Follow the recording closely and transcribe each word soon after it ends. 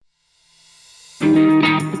Hello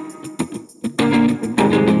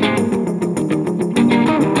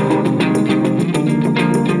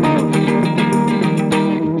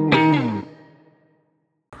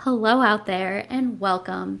out there, and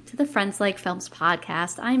welcome to the Friends Like Films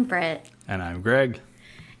podcast. I'm Britt. And I'm Greg.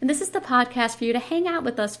 And this is the podcast for you to hang out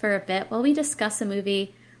with us for a bit while we discuss a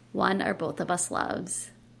movie one or both of us loves.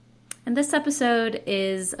 And this episode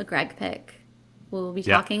is a Greg pick. We'll be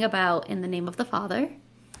talking about In the Name of the Father.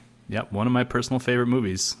 Yep, one of my personal favorite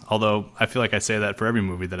movies. Although I feel like I say that for every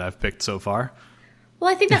movie that I've picked so far. Well,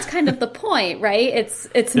 I think that's kind of the point, right?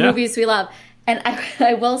 It's movies we love. And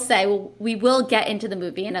I will say, we will get into the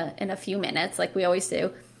movie in a few minutes, like we always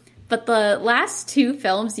do. But the last two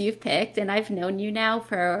films you've picked, and I've known you now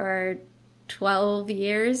for 12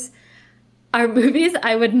 years, are movies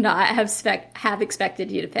I would not have expected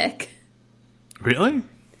you to pick. Really?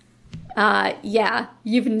 Yeah.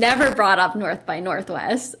 You've never brought up North by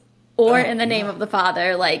Northwest or In the Name of the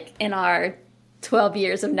Father, like in our 12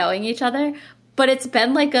 years of knowing each other. But it's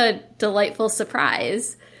been like a delightful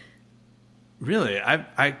surprise. Really?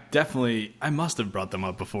 I must have brought them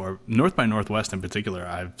up before. North by Northwest in particular,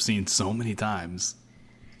 I've seen so many times.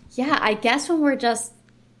 Yeah, I guess when we're just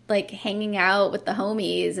like hanging out with the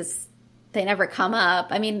homies, they never come up.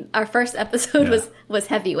 I mean, our first episode was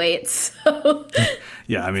Heavyweights. So.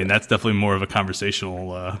 Yeah, I mean, that's definitely more of a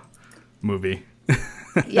conversational movie.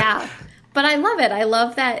 Yeah, but I love it. I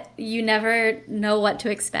love that you never know what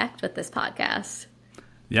to expect with this podcast.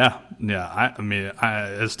 Yeah. I mean,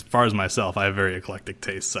 as far as myself, I have very eclectic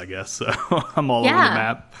tastes, I guess. So I'm all over the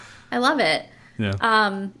map. I love it.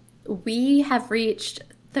 Yeah. We have reached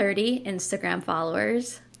 30 Instagram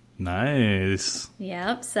followers. Nice.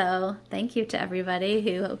 Yep. So thank you to everybody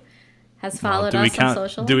who has followed us on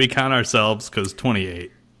social. Do we count ourselves? Because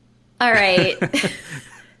 28. All right.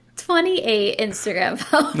 28 Instagram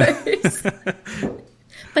followers.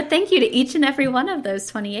 But thank you to each and every one of those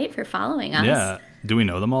 28 for following us. Yeah. Do we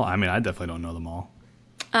know them all? I mean, I definitely don't know them all.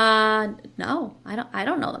 No, I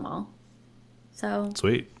don't know them all. So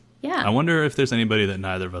sweet. Yeah. I wonder if there's anybody that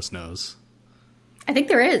neither of us knows. I think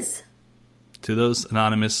there is. To those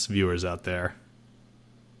anonymous viewers out there,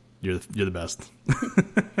 you're the best.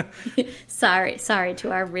 Sorry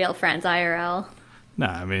to our real friends IRL.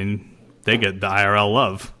 Nah, I mean, they get the IRL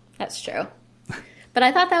love. That's true. But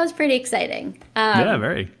I thought that was pretty exciting. Yeah,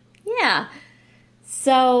 very. Yeah.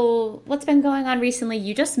 So, what's been going on recently?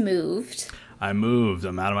 You just moved. I moved.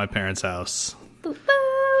 I'm out of my parents' house. Boop,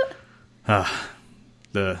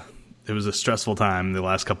 boop. It was a stressful time the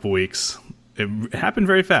last couple weeks. It happened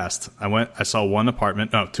very fast. I saw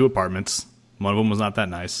two apartments. One of them was not that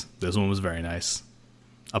nice. This one was very nice.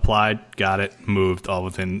 Applied, got it, moved, all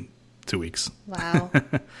within 2 weeks. Wow.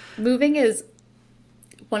 Moving is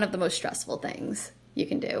one of the most stressful things you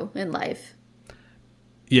can do in life.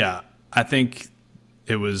 Yeah, I think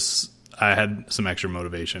I had some extra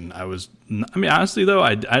motivation. Honestly, though,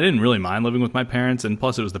 I didn't really mind living with my parents, and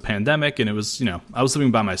plus it was the pandemic, and it was, I was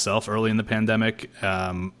living by myself early in the pandemic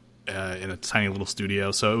in a tiny little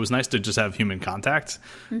studio, so it was nice to just have human contact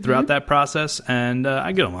throughout that process, and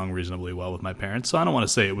I get along reasonably well with my parents, so I don't want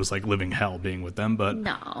to say it was like living hell being with them, but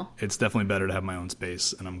no, it's definitely better to have my own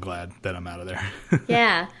space, and I'm glad that I'm out of there.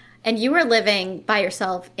 Yeah, and you were living by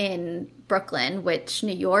yourself in Brooklyn, which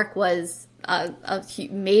New York was a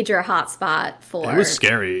major hotspot for. It was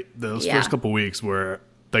scary. Those first couple weeks were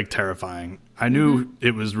like terrifying. I knew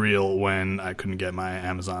it was real when I couldn't get my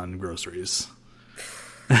Amazon groceries.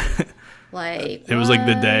 It was like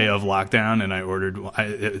the day of lockdown, and I ordered.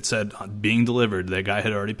 It said being delivered. The guy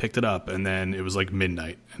had already picked it up, and then it was like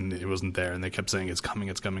midnight, and it wasn't there. And they kept saying it's coming.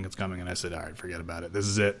 And I said, all right, forget about it. This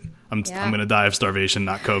is it. I'm gonna die of starvation,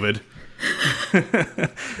 not COVID.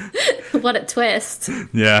 What a twist.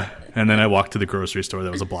 Yeah, and then I walked to the grocery store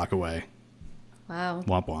that was a block away. Wow.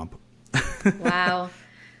 Womp womp. Wow.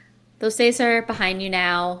 Those days are behind you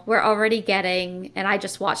now. We're already getting, and I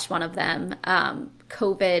just watched one of them,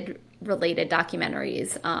 COVID-related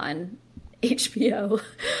documentaries on HBO.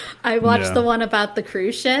 I watched the one about the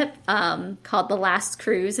cruise ship called The Last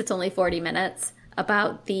Cruise. It's only 40 minutes,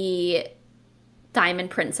 about the Diamond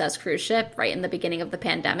Princess cruise ship right in the beginning of the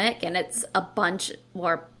pandemic. And it's a bunch,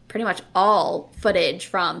 or pretty much all footage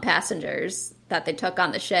from passengers that they took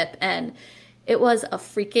on the ship. And it was a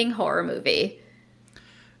freaking horror movie.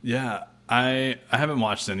 Yeah, I haven't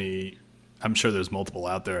watched any. I'm sure there's multiple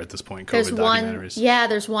out there at this point. COVID documentaries.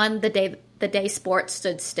 There's one, the day sports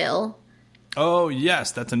stood still. Oh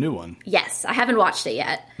yes, that's a new one. Yes, I haven't watched it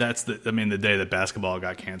yet. That's the day that basketball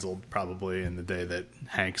got canceled, probably, and the day that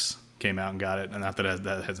Hanks came out and got it. And not that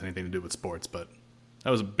that has anything to do with sports, but that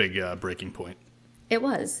was a big breaking point. It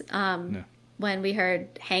was. when we heard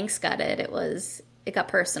Hanks got it, it got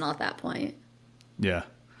personal at that point. Yeah.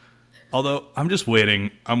 Although I'm just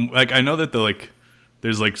waiting. I know that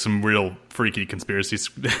there's like some real freaky conspiracy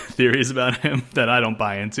theories about him that I don't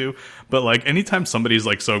buy into. But like anytime somebody's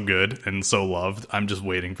like so good and so loved, I'm just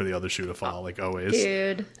waiting for the other shoe to fall, like always.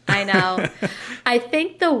 Dude, I know. I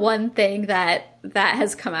think the one thing that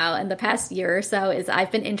has come out in the past year or so is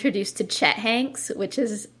I've been introduced to Chet Hanks, which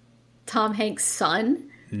is Tom Hanks' son.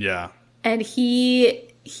 Yeah. And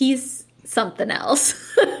he's something else.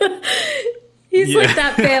 He's like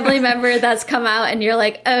that family member that's come out and you're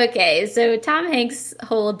like, okay, so Tom Hanks'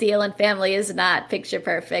 whole deal and family is not picture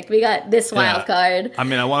perfect. We got this wild card. I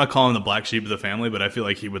mean, I want to call him the black sheep of the family, but I feel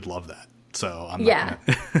like he would love that. So I'm not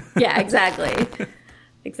gonna... Yeah, exactly.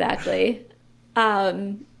 Exactly.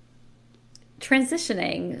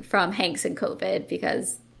 Transitioning from Hanks and COVID,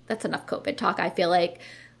 because that's enough COVID talk, I feel like.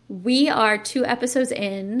 We are 2 episodes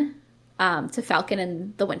in to Falcon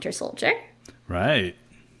and the Winter Soldier. Right.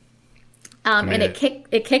 And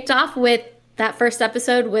it kicked off with that first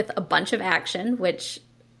episode with a bunch of action, which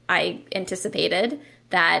I anticipated.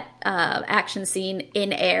 That action scene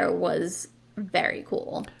in air was very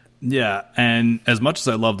cool. Yeah, and as much as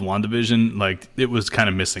I loved WandaVision, like it was kind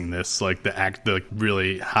of missing this, like the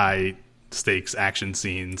really high stakes action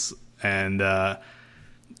scenes, and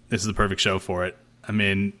this is the perfect show for it. I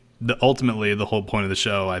mean, ultimately the whole point of the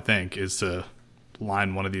show, I think, is to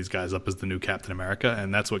line one of these guys up as the new Captain America,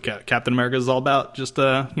 and that's what Captain America is all about, just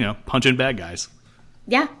punching bad guys.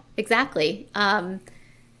 Yeah, exactly. And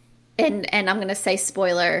I'm going to say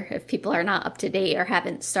spoiler if people are not up to date or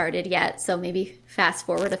haven't started yet, so maybe fast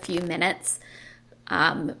forward a few minutes.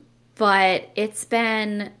 But it's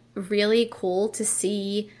been really cool to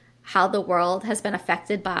see how the world has been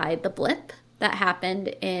affected by the blip that happened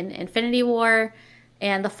in Infinity War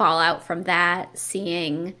and the fallout from that,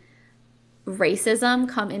 seeing racism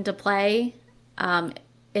come into play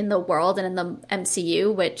in the world and in the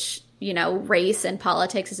MCU, which, race and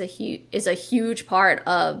politics is a huge part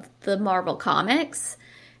of the Marvel comics,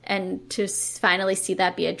 and to finally see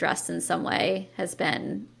that be addressed in some way has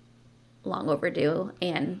been long overdue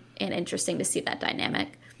and interesting to see that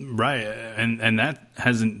dynamic. Right, and that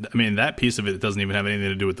hasn't. I mean, that piece of it doesn't even have anything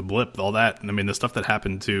to do with the blip. All that. I mean, the stuff that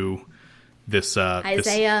happened to this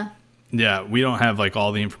Isaiah. Yeah, we don't have like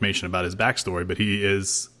all the information about his backstory, but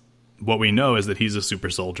what we know is that he's a super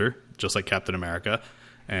soldier, just like Captain America,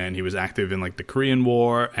 and he was active in like the Korean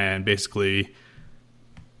War, and basically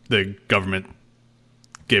the government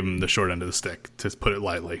gave him the short end of the stick, to put it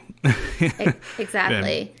lightly.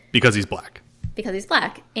 Exactly. Because he's black. Because he's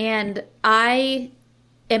black. And I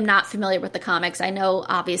am not familiar with the comics. I know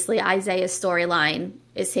obviously Isaiah's storyline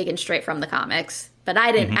is taken straight from the comics. But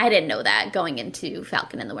I didn't know that going into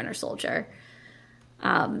Falcon and the Winter Soldier.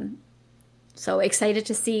 So excited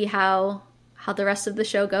to see how the rest of the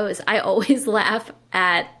show goes. I always laugh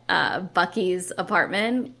at Bucky's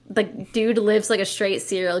apartment. The dude lives like a straight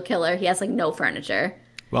serial killer. He has like no furniture.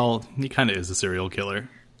 Well, he kind of is a serial killer.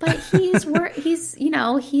 But he's on the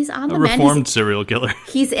mend. A reformed serial killer.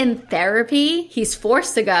 He's in therapy. He's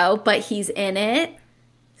forced to go, but he's in it.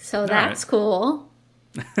 So that's cool.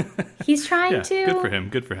 He's trying to.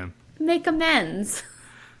 Good for him. Make amends.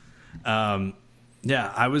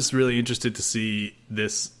 Yeah, I was really interested to see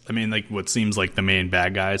this. I mean, like what seems like the main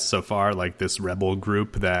bad guys so far, like this rebel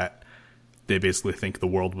group that they basically think the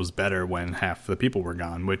world was better when half the people were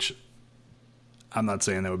gone, which I'm not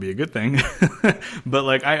saying that would be a good thing. But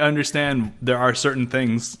like, I understand there are certain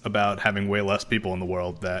things about having way less people in the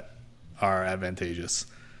world that are advantageous.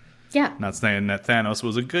 Yeah. Not saying that Thanos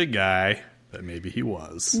was a good guy. But maybe he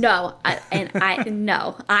was. No,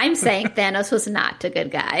 I'm saying Thanos was not a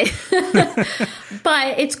good guy.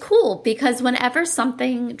 But it's cool because whenever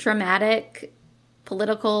something dramatic,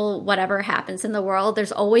 political, whatever happens in the world,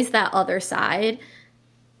 there's always that other side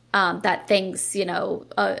that thinks,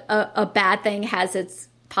 a bad thing has its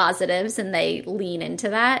positives and they lean into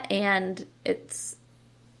that. And it's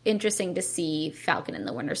interesting to see Falcon and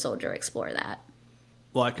the Winter Soldier explore that.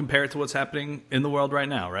 Well, I compare it to what's happening in the world right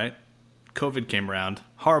now, right? COVID came around.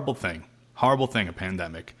 Horrible thing, a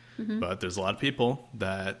pandemic. Mm-hmm. But there's a lot of people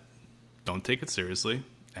that don't take it seriously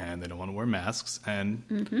and they don't want to wear masks.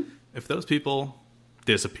 And if those people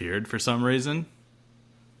disappeared for some reason,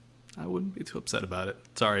 I wouldn't be too upset about it.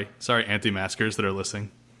 Sorry, anti-maskers that are listening.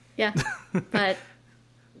 Yeah, but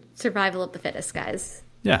survival of the fittest, guys.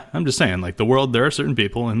 Yeah, I'm just saying, like the world, there are certain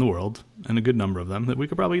people in the world, and a good number of them, that we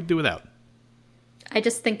could probably do without. I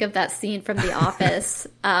just think of that scene from The Office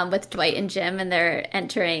with Dwight and Jim, and they're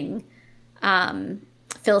entering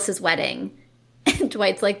Phyllis's wedding. And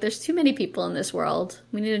Dwight's like, there's too many people in this world.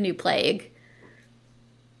 We need a new plague.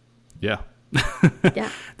 Yeah. Yeah.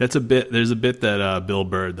 There's a bit that Bill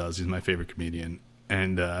Burr does. He's my favorite comedian.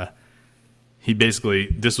 And he basically,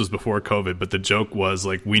 this was before COVID, but the joke was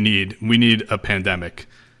like, we need a pandemic,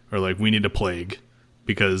 or like, we need a plague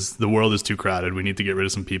because the world is too crowded. We need to get rid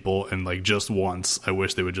of some people. And like, just once, I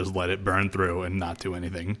wish they would just let it burn through and not do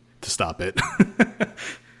anything to stop it.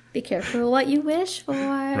 Be careful what you wish for.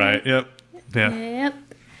 Right. Yep. Yeah.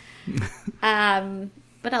 Yep.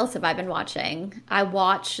 What else have I been watching? I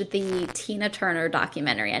watched the Tina Turner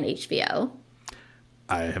documentary on HBO.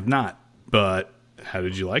 I have not, but how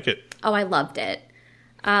did you like it? Oh, I loved it.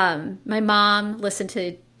 My mom listened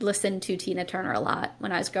to Tina Turner a lot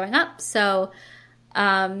when I was growing up, so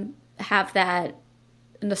have that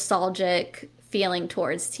nostalgic feeling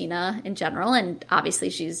towards Tina in general. And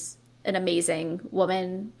obviously, she's an amazing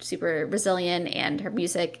woman, super resilient, and her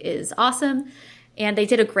music is awesome. And they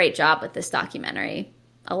did a great job with this documentary.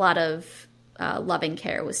 A lot of loving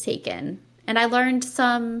care was taken. And I learned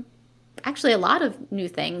a lot of new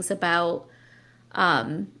things about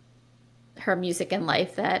her music and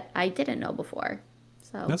life that I didn't know before.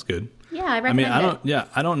 So that's good. Yeah, I recommend it.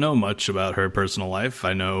 I don't know much about her personal life.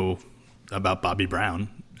 I know about Bobby Brown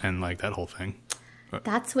and like that whole thing.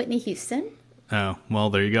 That's Whitney Houston. Oh, well,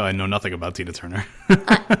 there you go. I know nothing about Tina Turner.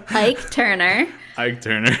 Ike Turner. Ike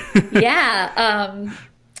Turner. Yeah.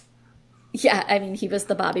 Yeah, I mean, he was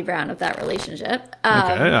the Bobby Brown of that relationship. Okay,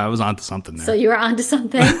 I was onto something there. So you were onto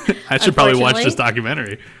something. I should probably watch this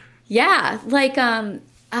documentary. Yeah, like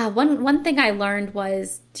one thing I learned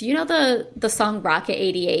was, do you know the song Rocket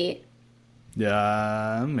 88?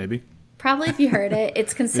 Yeah, maybe. Probably if you heard it.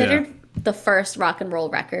 It's considered the first rock and roll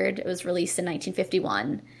record. It was released in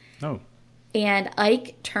 1951. Oh. And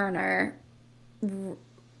Ike Turner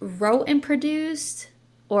wrote and produced,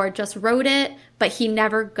 or just wrote it, but he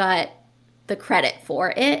never got the credit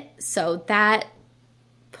for it. So that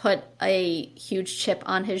put a huge chip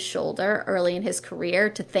on his shoulder early in his career,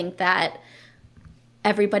 to think that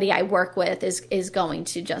everybody I work with is going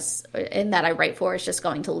to just, and that I write for is just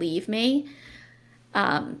going to leave me.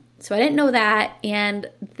 So I didn't know that. And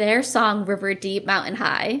their song River Deep Mountain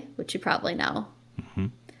High, which you probably know. Mm-hmm.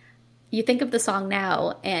 You think of the song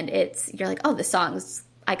now and you're like, oh, this song's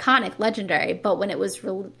iconic, legendary. But when it was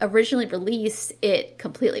originally released, it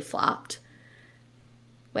completely flopped,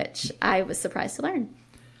 which I was surprised to learn.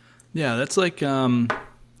 Yeah, that's like,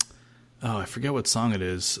 I forget what song it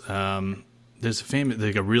is. There's a famous,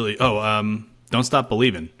 like a really, Don't Stop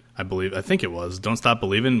Believin'. I think it was Don't Stop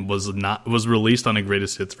Believin' was released on a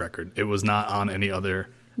Greatest Hits record. It was not on any other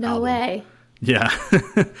album. Way. Yeah.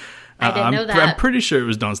 I didn't know that. I'm pretty sure it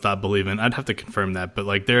was Don't Stop Believin'. I'd have to confirm that, but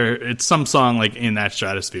like it's some song like in that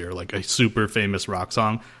stratosphere, like a super famous rock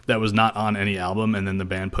song that was not on any album, and then the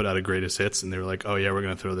band put out a Greatest Hits, and they were like, oh yeah, we're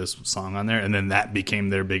going to throw this song on there, and then that became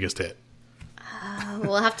their biggest hit.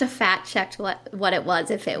 We'll have to fact check what it was,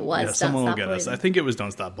 if it was. Yeah, someone will get us. I think it was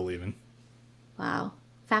Don't Stop Believin'. Wow.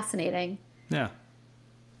 Fascinating. Yeah.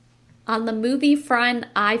 On the movie front,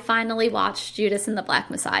 I finally watched Judas and the Black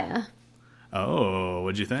Messiah. Oh,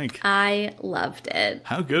 what'd you think? I loved it.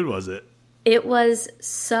 How good was it? It was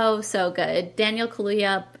so, so good. Daniel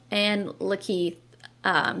Kaluuya and Lakeith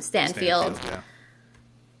Stanfield. Yeah.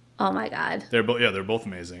 Oh my God. They're both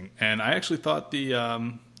amazing. And I actually thought the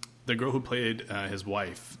girl who played his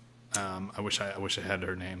wife, I wish I had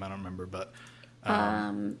her name. I don't remember, but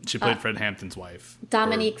she played Fred Hampton's wife.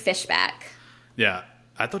 Dominique Fishback. Yeah.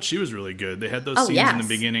 I thought she was really good. They had those scenes in the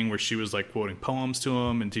beginning where she was like quoting poems to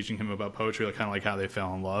him and teaching him about poetry, like kind of like how they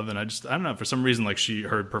fell in love. And I don't know, for some reason, like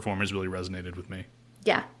her performance really resonated with me.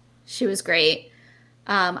 Yeah, she was great.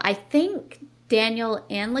 I think Daniel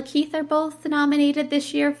and Lakeith are both nominated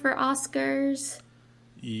this year for Oscars.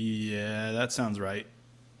 Yeah, that sounds right.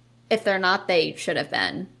 If they're not, they should have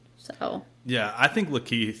been. So yeah, I think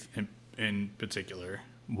Lakeith in particular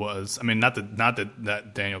was. I mean, not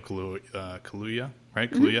that Daniel Kaluuya, right?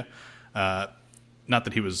 Kaluuya. Not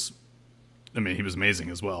that he was. I mean, he was amazing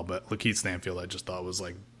as well. But Lakeith Stanfield, I just thought was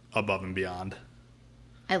like above and beyond.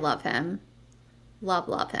 I love him.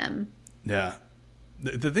 Love him. Yeah.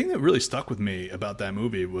 The thing that really stuck with me about that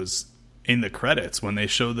movie was in the credits when they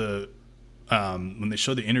show the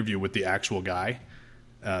interview with the actual guy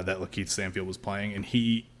that Lakeith Stanfield was playing, and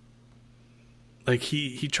he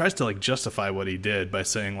tries to like justify what he did by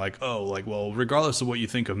saying like, oh, like, well, regardless of what you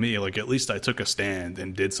think of me, like at least I took a stand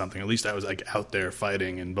and did something. At least I was like out there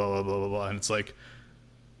fighting and blah blah blah blah blah. And it's like,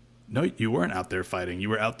 no, you weren't out there fighting. You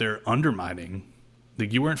were out there undermining.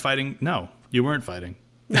 Like you weren't fighting. No, you weren't fighting.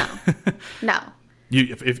 No.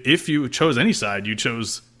 If you chose any side, you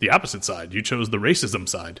chose the opposite side. You chose the racism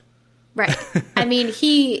side. Right. I mean,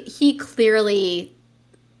 he clearly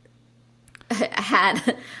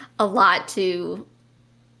had a lot to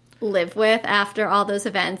live with after all those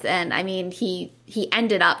events. And I mean, he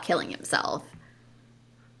ended up killing himself.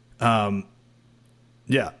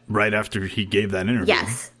 Yeah, right after he gave that interview.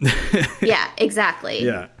 Yes. Yeah, exactly.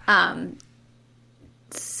 Yeah.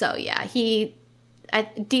 So yeah,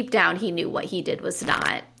 deep down he knew what he did was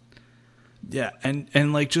not. Yeah,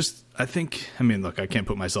 and like just I think I mean, look, I can't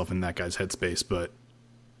put myself in that guy's headspace, but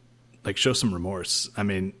like show some remorse. I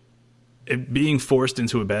mean, being forced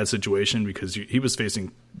into a bad situation because he was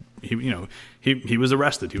facing he was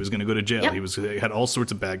arrested, he was going to go to jail, Yep. he had all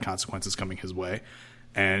sorts of bad consequences coming his way,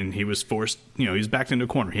 and he was forced, he was backed into a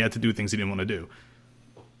corner. He had to do things he didn't want to do.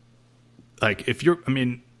 Like if you're, I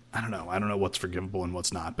mean, I don't know what's forgivable and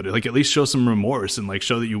what's not, but like at least show some remorse and like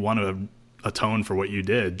show that you want to atone for what you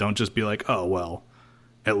did. Don't just be like, oh well,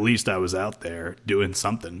 at least I was out there doing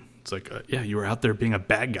something. It's like, yeah, you were out there being a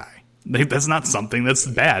bad guy. Like, that's not something that's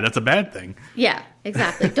bad. That's a bad thing. Yeah,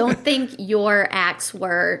 exactly. Don't think your acts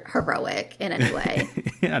were heroic in any way.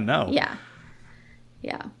 Yeah, no. Yeah.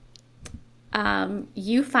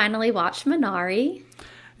 You finally watched Minari.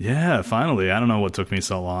 Yeah, finally. I don't know what took me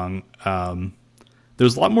so long.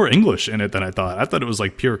 There's a lot more English in it than I thought. I thought it was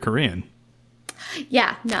like pure Korean.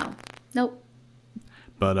 Yeah, nope.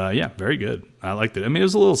 But yeah, very good. I liked it. I mean, it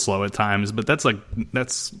was a little slow at times, but I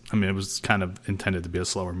mean, it was kind of intended to be a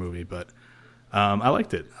slower movie, but I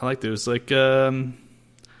liked it. It was like, I don't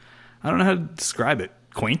know how to describe it.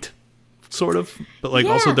 Quaint, sort of, but like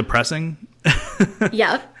also depressing.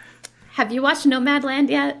 Yep. Have you watched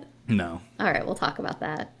Nomadland yet? No. All right, we'll talk about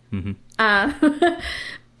that. Mm-hmm.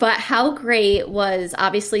 But how great was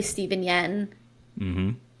obviously Steven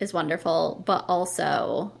Yeun is wonderful, but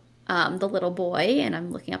also the little boy, and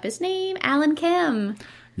I'm looking up his name, Alan Kim.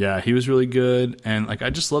 Yeah, he was really good, and like I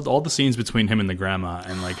just loved all the scenes between him and the grandma,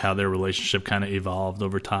 and like how their relationship kind of evolved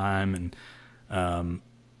over time, and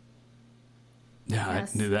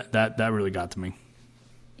Yes. I knew that really got to me.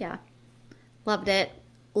 Yeah, loved it.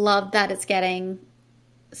 Loved that it's getting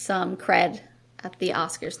some cred at the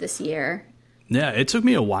Oscars this year. Yeah, it took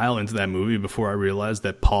me a while into that movie before I realized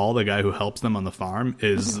that Paul, the guy who helps them on the farm,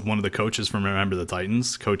 is one of the coaches from Remember the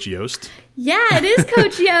Titans, Coach Yost. Yeah, it is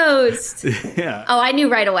Coach Yost. Yeah. Oh, I knew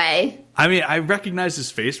right away. I mean, I recognized his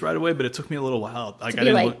face right away, but it took me a little while. Like I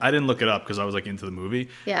didn't look it up because I was like into the movie.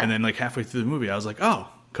 Yeah. And then like halfway through the movie, I was like, oh,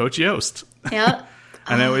 Coach Yost. Yep.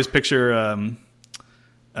 And I always picture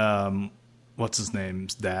what's his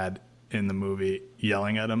name's dad in the movie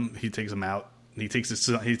yelling at him. He takes him out. He takes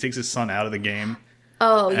his son out of the game.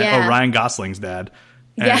 Oh, yeah. Ryan Gosling's dad.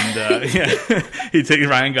 Yeah. And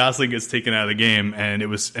Ryan Gosling gets taken out of the game, and it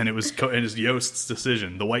was Yost's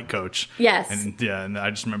decision, the white coach. Yes. And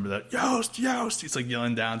I just remember that Yost. He's like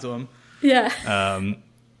yelling down to him. Yeah.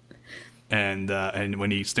 And when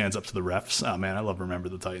he stands up to the refs, oh man, I love Remember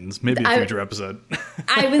the Titans. Maybe a future episode.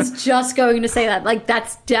 I was just going to say that. Like,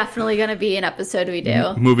 that's definitely going to be an episode we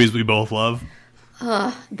do. Movies we both love.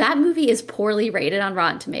 That movie is poorly rated on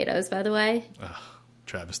Rotten Tomatoes, by the way.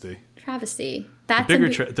 Travesty. That's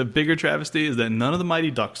The bigger travesty is that none of the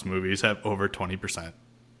Mighty Ducks movies have over 20%.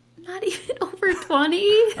 not even over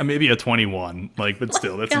 20. Maybe a 21, but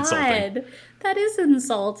still, that's insulting. That is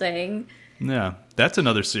insulting. Yeah, that's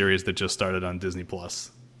another series that just started on Disney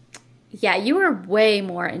Plus. Yeah, you were way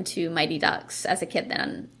more into Mighty Ducks as a kid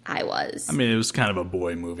than I was. I mean, it was kind of a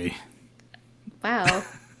boy movie. Wow.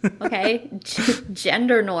 Okay.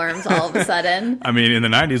 Gender norms all of a sudden. I mean, in the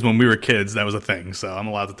 90s when we were kids, that was a thing, so I'm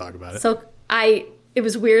allowed to talk about it. So it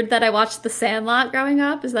was weird that I watched The Sandlot growing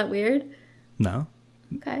up. Is that weird? No.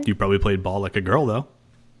 Okay. You probably played ball like a girl, though.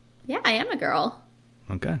 Yeah, I am a girl.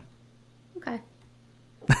 Okay.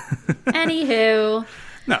 Anywho.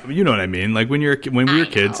 No, you know what I mean. Like when we were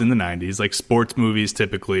kids in the 90s, like sports movies,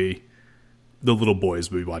 typically the little boys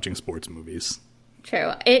would be watching sports movies.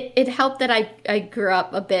 True. It helped that I grew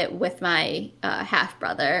up a bit with my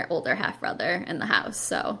older half brother in the house.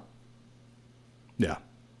 So yeah,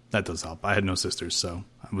 that does help. I had no sisters, so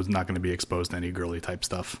I was not going to be exposed to any girly type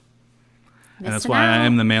stuff. And that's why I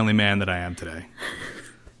am the manly man that I am today.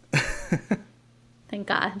 Thank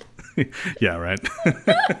God. Yeah, right.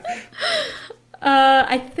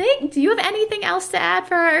 I think, do you have anything else to add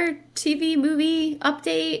for our TV movie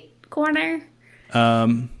update corner?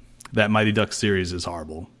 That Mighty Ducks series is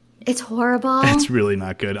horrible. It's horrible. It's really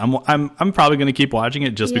not good. I'm probably going to keep watching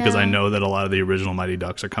it just because I know that a lot of the original Mighty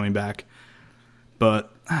Ducks are coming back.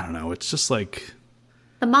 But I don't know. It's just like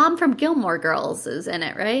the mom from Gilmore Girls is in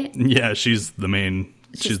it, right? Yeah, she's the main.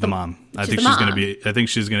 She's the mom. I think she's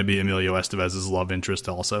going to be Emilio Estevez's love interest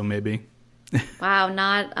also, maybe. Wow,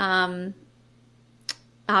 not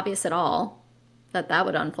obvious at all that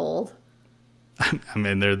would unfold. I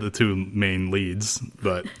mean, they're the two main leads,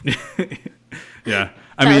 but yeah.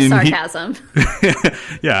 That was sarcasm.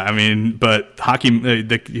 Yeah, I mean, but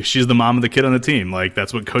hockey, she's the mom of the kid on the team. Like,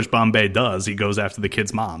 that's what Coach Bombay does. He goes after the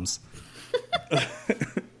kids' moms.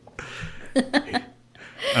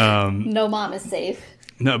 No mom is safe.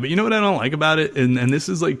 No, but you know what I don't like about it? And this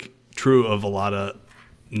is, like, true of a lot of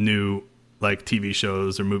new, like, TV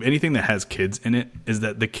shows or anything that has kids in it, is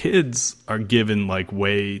that the kids are given, like,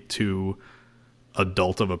 way too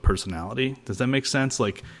adult of a personality. Does that make sense?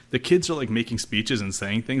 Like, the kids are like making speeches and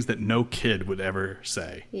saying things that no kid would ever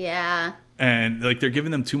say. Yeah. And like they're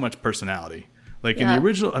giving them too much personality. Like in the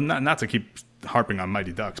original, not to keep harping on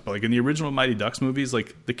Mighty Ducks, but like in the original Mighty Ducks movies,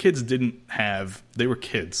 like the kids they were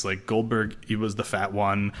kids. Like Goldberg, he was the fat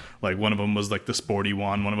one. Like one of them was like the sporty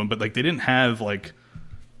one of them, but like they didn't have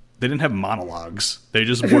monologues. They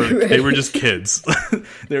just were, right. They were just kids.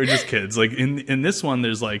 They were just kids. Like in this one,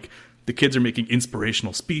 there's like, the kids are making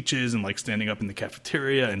inspirational speeches and like standing up in the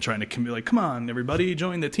cafeteria and trying to be like, come on, everybody,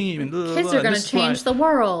 join the team. And blah, kids blah, are going to change the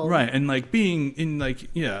world. Right. And like being in like,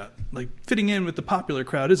 yeah, like fitting in with the popular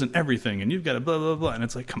crowd isn't everything. And you've got to blah, blah, blah. And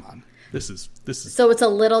it's like, come on, this is. So it's a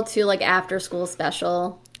little too like after school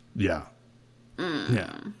special. Yeah.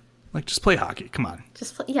 Yeah. Like just play hockey. Come on.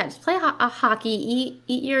 Just play a hockey.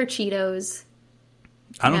 Eat your Cheetos.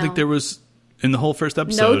 I don't think there was in the whole first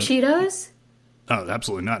episode. No Cheetos? Oh,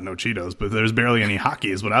 absolutely not. No Cheetos, but there's barely any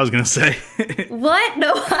hockey is what I was going to say. What?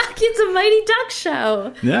 No hockey? It's a Mighty Ducks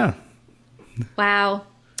show. Yeah. Wow.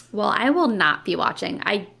 Well, I will not be watching.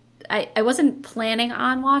 I wasn't planning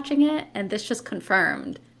on watching it, and this just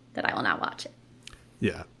confirmed that I will not watch it.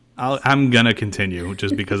 Yeah. I'm going to continue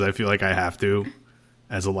just because I feel like I have to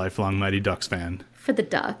as a lifelong Mighty Ducks fan. For the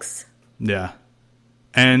Ducks. Yeah.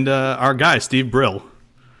 And our guy, Steve Brill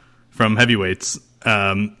from Heavyweights,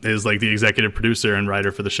 is like the executive producer and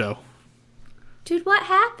writer for the show. Dude, what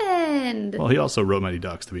happened? Well, he also wrote Mighty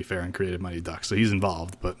Ducks, to be fair, and created Mighty Ducks, so he's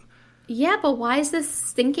involved. But yeah, but why is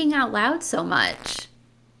this thinking out loud so much?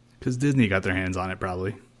 Because Disney got their hands on it,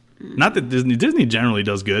 probably. Not that Disney generally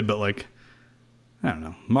does good, but like, I don't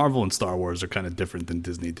know. Marvel and Star Wars are kind of different than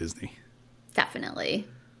Disney. Definitely.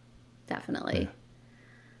 Yeah.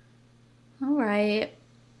 All right.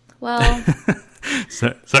 Well...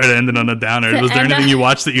 Sorry to end it on a downer. Was there anything you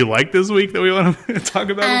watched that you liked this week that we want to talk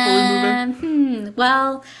about before we move in?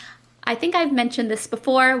 Well, I think I've mentioned this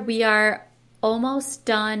before. We are almost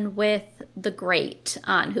done with The Great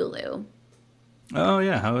on Hulu. Oh,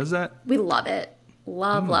 yeah. How is that? We love it.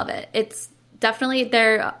 Love it. It's definitely,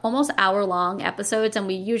 they're almost hour-long episodes, and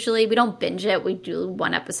we don't binge it. We do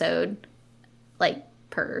one episode, like,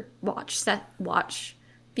 per watch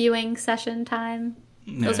viewing session time.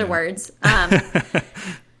 Those are words.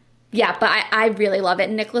 Yeah, but I really love it.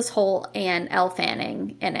 Nicholas Hoult and Elle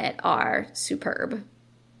Fanning in it are superb.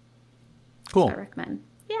 Cool. So I recommend.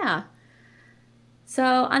 Yeah. So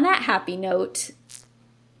on that happy note,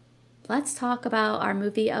 let's talk about our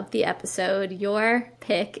movie of the episode, your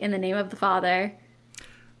pick, In the Name of the Father.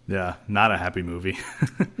 Yeah, not a happy movie.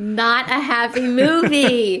 Not a happy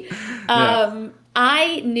movie. Yeah.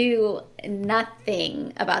 I knew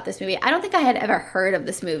nothing about this movie. I don't think I had ever heard of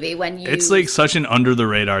this movie when you... It's like such an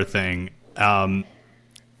under-the-radar thing.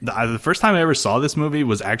 The first time I ever saw this movie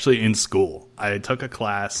was actually in school. I took a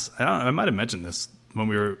class. I might have mentioned this when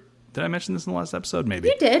we were... Did I mention this in the last episode? Maybe.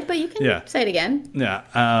 You did, but you can say it again. Yeah.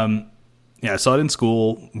 I saw it in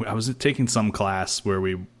school. I was taking some class where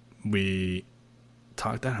we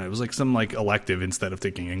talked... I don't know. It was like some like elective instead of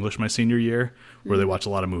taking English my senior year where they watch a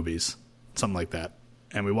lot of movies. Something like that.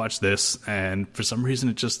 And we watched this, and for some reason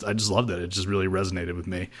I just loved it. It just really resonated with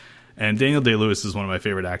me. And Daniel Day-Lewis is one of my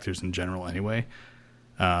favorite actors in general anyway.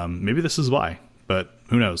 Maybe this is why, but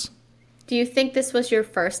who knows? Do you think this was your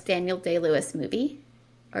first Daniel Day-Lewis movie?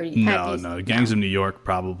 Or No. Gangs of New York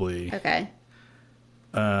probably. Okay.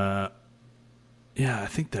 Yeah, I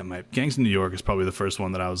think that might... Gangs of New York is probably the first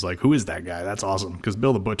one that I was like, who is that guy? That's awesome. Because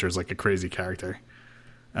Bill the Butcher is like a crazy character.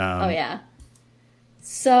 Oh, yeah.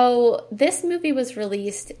 So this movie was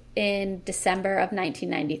released in December of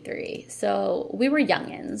 1993. So we were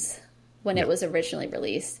youngins when it was originally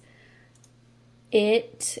released.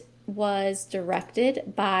 It was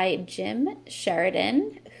directed by Jim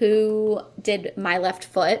Sheridan, who did My Left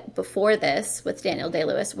Foot before this with Daniel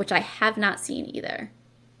Day-Lewis, which I have not seen either.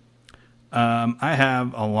 I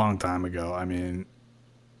have a long time ago. I mean,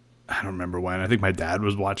 I don't remember when. I think my dad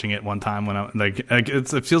was watching it one time when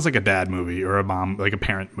it feels like a dad movie or a mom, like a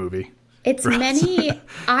parent movie. It's many.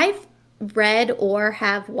 I've read or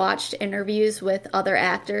have watched interviews with other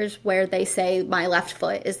actors where they say My Left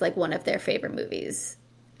Foot is like one of their favorite movies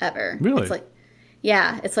ever. Really? It's like,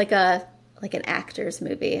 yeah, it's like a like an actor's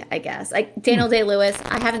movie, I guess. Like Daniel Day-Lewis,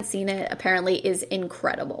 I haven't seen it, apparently is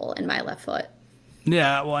incredible in My Left Foot.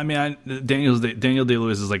 Yeah, well, I mean, Daniel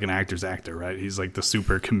Day-Lewis is like an actor's actor, right? He's like the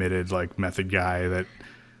super committed, like method guy that,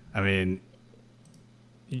 I mean,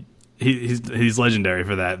 he's legendary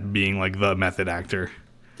for that, being like the method actor.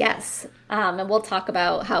 Yes, and we'll talk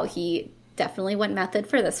about how he definitely went method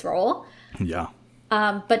for this role. Yeah.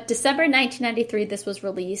 But December 1993, this was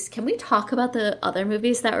released. Can we talk about the other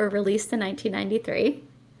movies that were released in 1993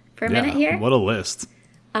 for a minute here? What a list.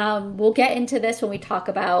 We'll get into this when we talk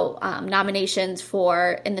about nominations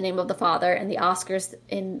for In the Name of the Father and the Oscars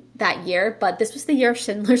in that year. But this was the year of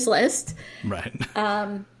Schindler's List. Right.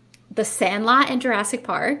 The Sandlot and Jurassic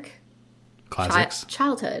Park. Classics.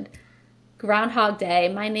 Childhood. Groundhog Day.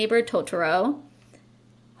 My Neighbor Totoro.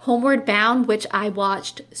 Homeward Bound, which I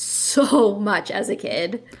watched so much as a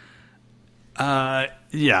kid.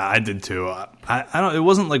 Yeah, I did too. I don't. It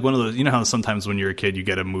wasn't like one of those. You know how sometimes when you're a kid, you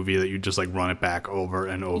get a movie that you just like run it back over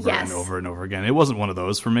and over and over and over again. It wasn't one of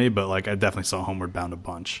those for me, but like I definitely saw Homeward Bound a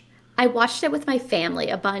bunch. I watched it with my family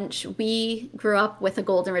a bunch. We grew up with a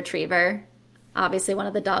golden retriever. Obviously, one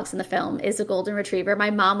of the dogs in the film is a golden retriever. My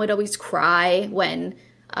mom would always cry when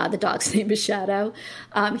the dog's name is Shadow.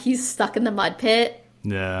 He's stuck in the mud pit.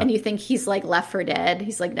 Yeah. And you think he's like left for dead.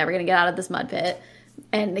 He's like never going to get out of this mud pit.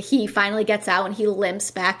 And he finally gets out and he limps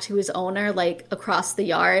back to his owner like across the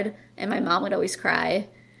yard. And my mom would always cry.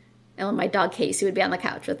 And when my dog Casey would be on the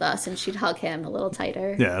couch with us and she'd hug him a little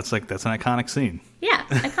tighter. Yeah, that's an iconic scene. Yeah,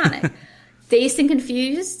 iconic. Dazed and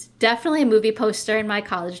Confused, definitely a movie poster in my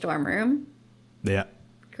college dorm room. Yeah.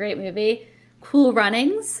 Great movie. Cool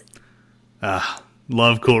Runnings.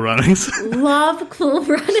 Love Cool Runnings. Love Cool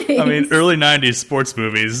Runnings. I mean, early 90s sports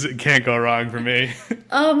movies can't go wrong for me.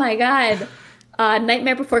 Oh my God.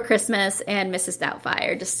 Nightmare Before Christmas and Mrs.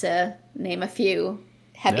 Doubtfire, just to name a few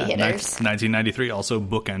heavy hitters. 1993, also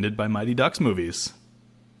bookended by Mighty Ducks movies.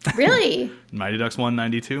 Really? Mighty Ducks 1,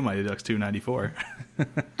 92, Mighty Ducks 2, 94.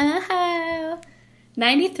 Oh.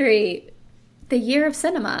 93, the year of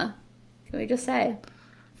cinema. Can we just say?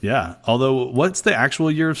 Yeah. Although, what's the actual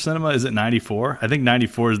year of cinema? Is it 94? I think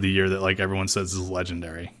 94 is the year that like everyone says is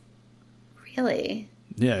legendary. Really?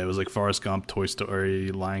 Yeah, it was like Forrest Gump, Toy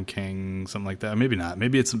Story, Lion King, something like that. Maybe not.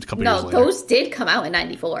 Maybe it's a couple years later. No, those did come out in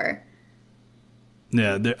 94.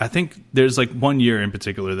 Yeah, I think there's like one year in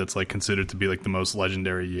particular that's like considered to be like the most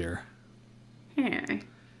legendary year. I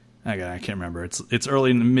can't remember. It's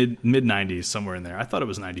early in the mid 90s, somewhere in there. I thought it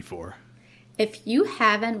was 94. If you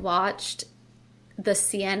haven't watched the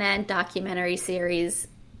CNN documentary series,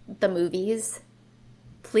 The Movies,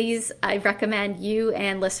 please, I recommend you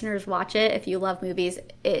and listeners watch it if you love movies.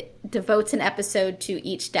 It devotes an episode to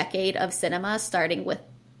each decade of cinema, starting with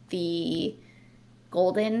the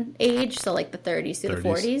golden age, so like the 30s to the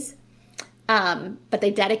 40s. But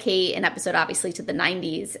they dedicate an episode, obviously, to the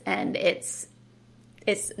 90s, and it's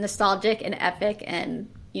nostalgic and epic,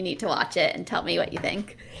 and you need to watch it and tell me what you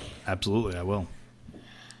think. Absolutely, I will.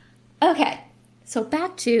 Okay. So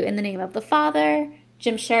back to In the Name of the Father.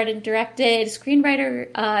 Jim Sheridan directed.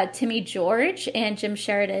 Screenwriter Timmy George and Jim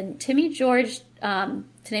Sheridan. Timmy George, to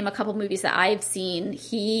name a couple movies that I've seen,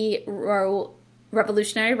 he wrote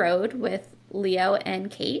Revolutionary Road with Leo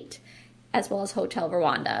and Kate, as well as Hotel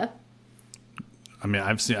Rwanda. I mean, I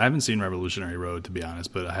haven't seen Revolutionary Road, to be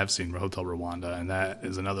honest, but I have seen Hotel Rwanda, and that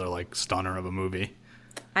is another like stunner of a movie.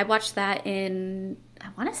 I watched that I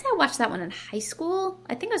want to say I watched that one in high school.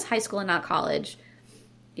 I think it was high school and not college.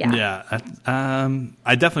 Yeah. Yeah.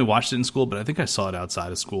 I definitely watched it in school, but I think I saw it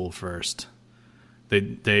outside of school first.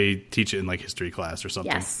 They teach it in like history class or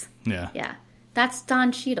something. Yes. Yeah. Yeah. That's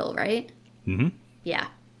Don Cheadle, right? Mm-hmm. Yeah.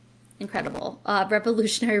 Incredible.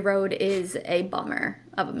 Revolutionary Road is a bummer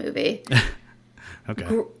of a movie.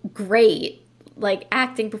 Okay. Great. Like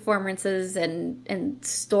acting performances and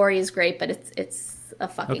story is great, but it's a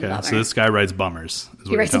fucking bummer. So this guy writes bummers.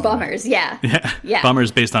 He writes bummers, yeah. Yeah.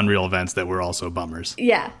 Bummers based on real events that were also bummers.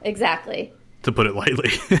 Yeah, exactly. To put it lightly.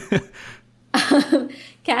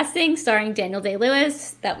 Casting starring Daniel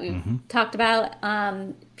Day-Lewis that we've talked about.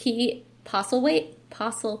 Pete Postlethwaite.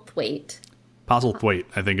 Postlethwaite,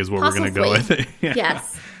 I think, is what we're going to go with. Yeah.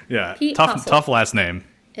 Yes. Yeah. Tough last name.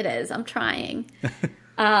 It is. I'm trying.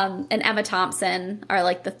 And Emma Thompson are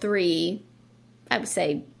like the three, I would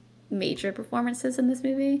say, major performances in this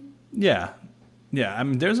movie. Yeah. I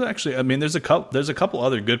mean, there's a couple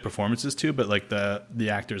other good performances too, but like the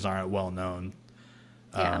actors aren't well known.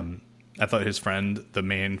 Yeah. I thought his friend, the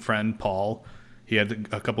main friend, Paul, he had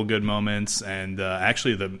a couple good moments, and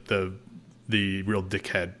actually the real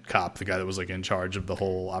dickhead cop, the guy that was like in charge of the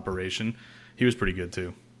whole operation, he was pretty good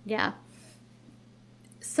too. Yeah.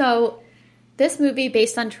 So This movie,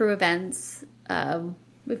 based on true events,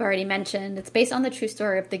 we've already mentioned, it's based on the true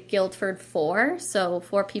story of the Guildford Four. So,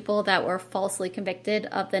 four people that were falsely convicted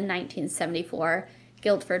of the 1974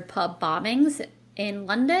 Guildford pub bombings in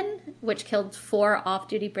London, which killed 4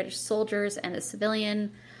 off-duty British soldiers and a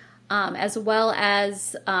civilian, as well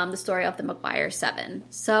as the story of the Maguire Seven.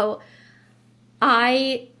 So,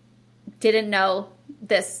 I didn't know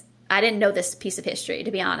this. I didn't know this piece of history,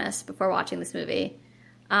 to be honest, before watching this movie.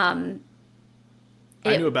 I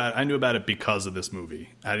knew about it because of this movie.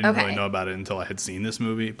 I didn't really know about it until I had seen this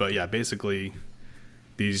movie. But yeah, basically,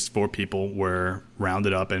 these 4 people were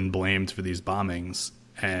rounded up and blamed for these bombings,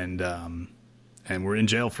 and were in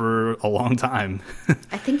jail for a long time.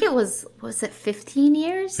 I think it was it 15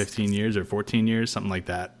 years? 15 years or 14 years, something like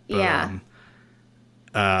that. But, yeah.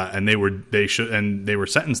 And they were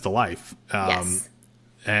sentenced to life. Yes.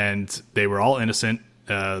 And they were all innocent.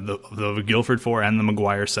 The Guildford Four and the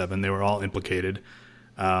Maguire Seven, they were all implicated.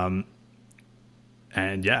 And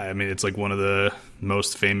yeah, I mean, it's like one of the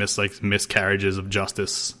most famous like miscarriages of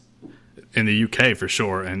justice in the UK for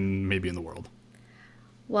sure, and maybe in the world.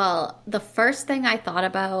 Well, the first thing I thought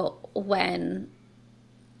about when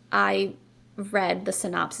I read the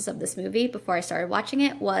synopsis of this movie before I started watching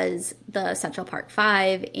it was the Central Park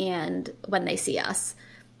Five and When They See Us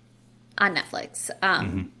on Netflix.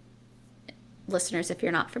 Listeners, if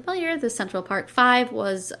you're not familiar, the Central Park Five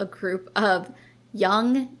was a group of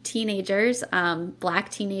young teenagers, black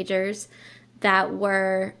teenagers, that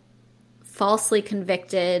were falsely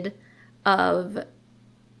convicted of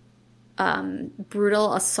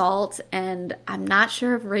brutal assault, and I'm not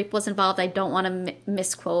sure if rape was involved. I don't want to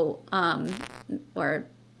misquote or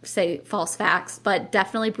say false facts, but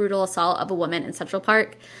definitely brutal assault of a woman in Central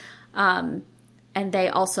Park. And they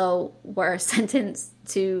also were sentenced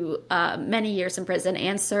to many years in prison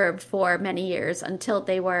and served for many years until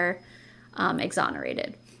they were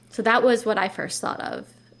exonerated. So that was what I first thought of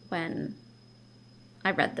when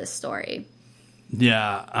I read this story.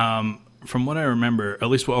 Yeah. From what I remember, at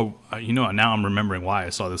least, now I'm remembering why I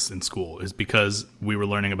saw this in school, is because we were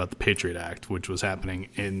learning about the Patriot Act, which was happening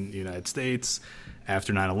in the United States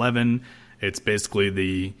after 9/11. It's basically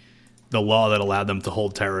the law that allowed them to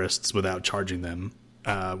hold terrorists without charging them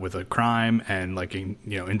with a crime and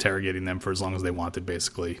interrogating them for as long as they wanted.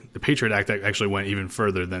 Basically, the Patriot Act actually went even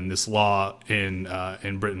further than this law in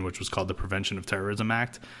Britain, which was called the Prevention of Terrorism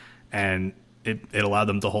Act, and it allowed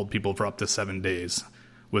them to hold people for up to 7 days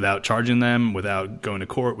without charging them, without going to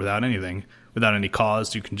court, without anything, without any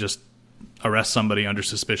cause. You can just arrest somebody under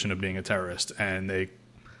suspicion of being a terrorist, and they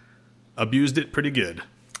abused it pretty good.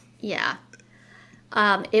 Yeah.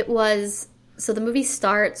 So the movie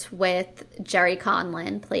starts with Jerry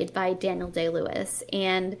Conlon, played by Daniel Day-Lewis,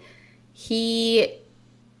 and he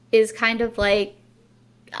is kind of like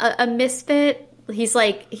a misfit. He's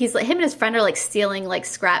like him and his friend are like stealing like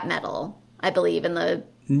scrap metal, I believe, in the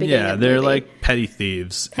beginning of the they're movie. Like petty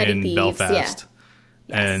thieves in Belfast.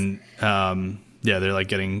 Yeah. Yes. And they're like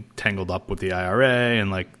getting tangled up with the IRA,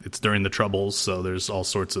 and like it's during the Troubles, so there's all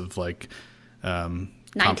sorts of like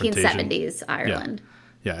 1970s Ireland.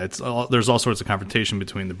 Yeah, there's all sorts of confrontation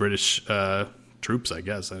between the British troops, I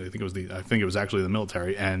guess. I think it was actually the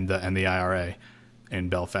military and the IRA in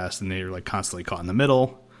Belfast, and they're like constantly caught in the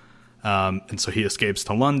middle. And so he escapes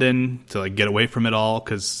to London to like get away from it all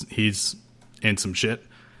because he's in some shit.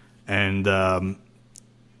 And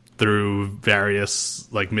through various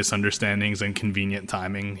like misunderstandings and convenient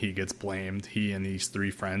timing, he gets blamed. He and these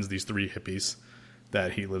 3 friends, these 3 hippies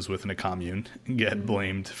that he lives with in a commune, get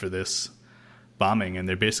blamed for this bombing, and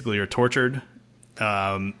they basically are tortured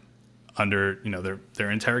they're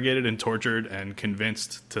interrogated and tortured and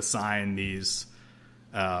convinced to sign these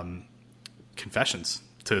confessions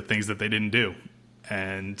to things that they didn't do,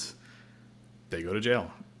 and they go to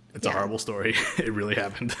jail. It's a horrible story. It really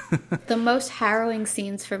happened. The most harrowing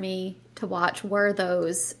scenes for me to watch were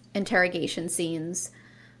those interrogation scenes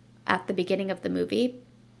at the beginning of the movie.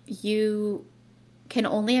 You can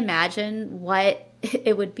only imagine what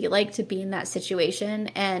it would be like to be in that situation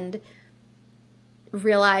and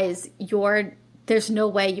realize there's no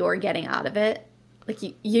way you're getting out of it. Like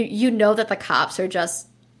you know that the cops are just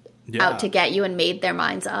out to get you and made their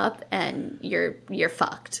minds up, and you're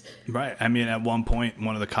fucked. Right. I mean, at one point,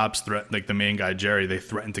 one of the cops like the main guy, Jerry, they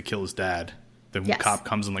threatened to kill his dad. The cop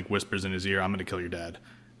comes and like whispers in his ear, "I'm going to kill your dad."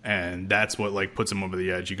 And that's what like puts him over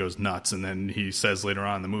the edge. He goes nuts. And then he says later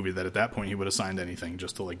on in the movie that at that point he would have signed anything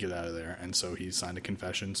just to like get out of there. And so he signed a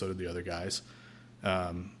confession. So did the other guys.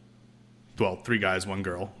 3 guys, 1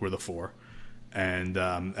 girl were the 4. And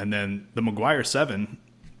then the Maguire Seven,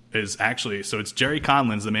 is actually, so it's Jerry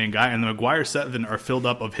Conlon's the main guy, and the McGuire 7 are filled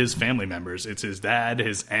up of his family members. It's his dad,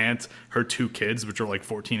 his aunt, her 2 kids, which are like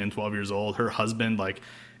 14 and 12 years old, her husband, like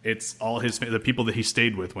it's all the people that he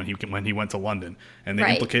stayed with when he went to London, and they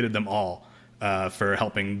implicated them all for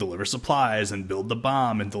helping deliver supplies and build the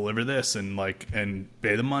bomb and deliver this and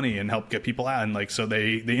pay the money and help get people out, and like so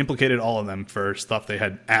they implicated all of them for stuff they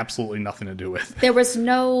had absolutely nothing to do with. There was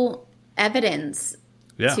no evidence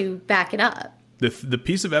to back it up. The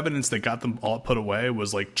piece of evidence that got them all put away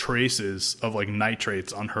was like traces of like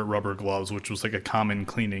nitrates on her rubber gloves, which was like a common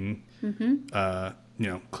cleaning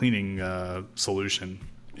solution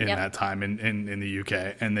in that time in the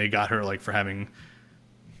UK, and they got her like for having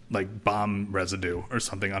like bomb residue or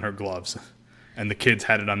something on her gloves, and the kids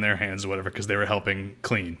had it on their hands or whatever because they were helping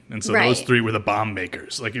clean, and so those 3 were the bomb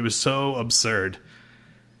makers. Like it was so absurd,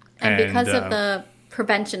 and because of the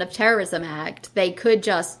Prevention of Terrorism Act, they could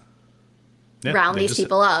just round these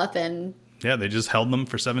people up and they just held them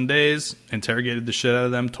for 7 days, interrogated the shit out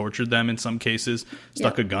of them, tortured them in some cases,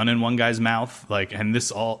 stuck a gun in one guy's mouth, like, and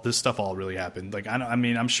this stuff all really happened. Like I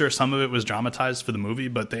mean I'm sure some of it was dramatized for the movie,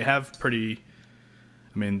 but they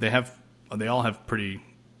all have pretty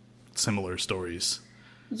similar stories.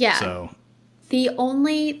 Yeah. So the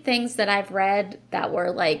only things that I've read that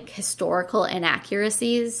were like historical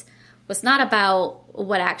inaccuracies was not about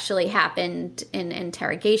what actually happened in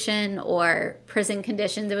interrogation or prison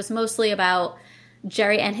conditions. It was mostly about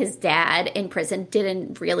Jerry and his dad in prison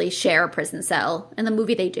didn't really share a prison cell. In the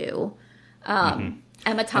movie, they do.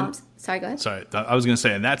 Emma Thompson. Sorry, go ahead. Sorry, I was going to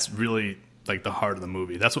say, and that's really like the heart of the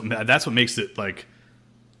movie. That's what makes it like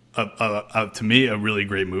to me a really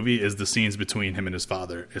great movie is the scenes between him and his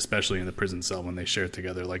father, especially in the prison cell when they share it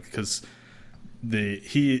together. Like because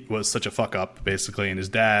he was such a fuck up basically, and his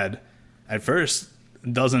dad at first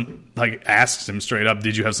doesn't like asks him straight up,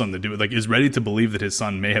 did you have something to do with, like is ready to believe that his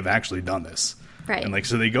son may have actually done this. Right. And like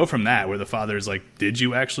so they go from that where the father is like, did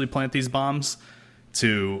you actually plant these bombs,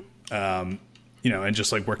 to and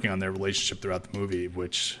just like working on their relationship throughout the movie,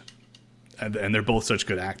 which and they're both such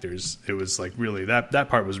good actors. It was like really that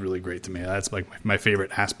part was really great to me. That's like my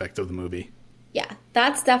favorite aspect of the movie. Yeah,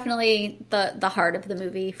 that's definitely the heart of the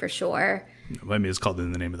movie for sure. I mean, it's called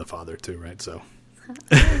In the Name of the Father too, right? So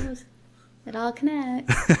it all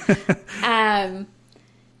connects.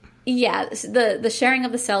 The sharing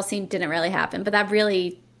of the cell scene didn't really happen, but that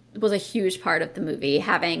really was a huge part of the movie.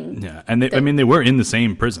 Having and they were in the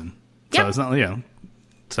same prison, so it's not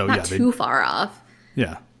not too far off.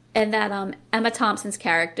 Yeah. And that Emma Thompson's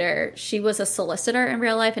character, she was a solicitor in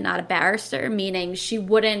real life and not a barrister, meaning she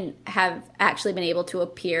wouldn't have actually been able to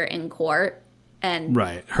appear in court. And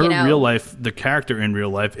right, her real life, the character in real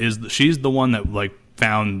life she's the one that like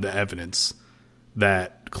found the evidence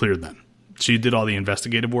that cleared them. She did all the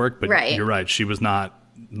investigative work, but you're right, she was not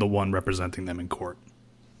the one representing them in court.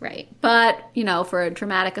 Right. But, for a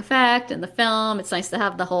dramatic effect in the film, it's nice to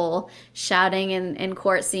have the whole shouting in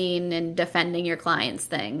court scene and defending your clients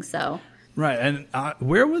thing. So right. And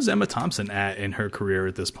where was Emma Thompson at in her career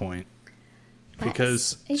at this point?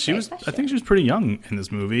 Because I think she was pretty young in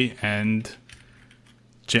this movie, and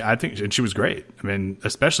I think she was great. I mean,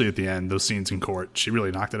 especially at the end, those scenes in court, she really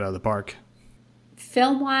knocked it out of the park.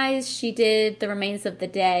 Film-wise, she did The Remains of the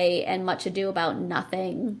Day and Much Ado About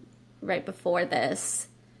Nothing right before this.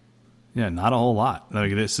 Yeah, not a whole lot.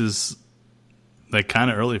 Like this is like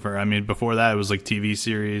kind of early for her. I mean, before that it was like TV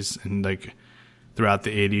series and like throughout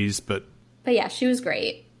the 80s, but yeah, she was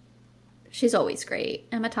great. She's always great.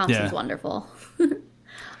 Emma Thompson's wonderful.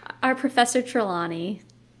 Our Professor Trelawney.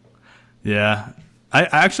 Yeah. I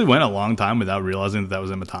actually went a long time without realizing that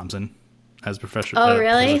was Emma Thompson as Professor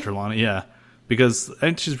Professor Trelawney. Yeah. Because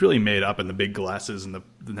she's really made up in the big glasses and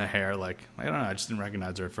the hair. Like, I don't know, I just didn't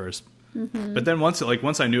recognize her at first. Mm-hmm. But then once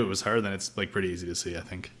I knew it was her, then it's like pretty easy to see, I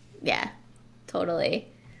think. Yeah,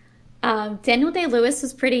 totally. Daniel Day-Lewis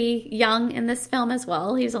was pretty young in this film as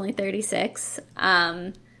well. He was only 36.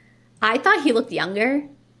 I thought he looked younger.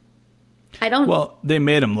 Well, they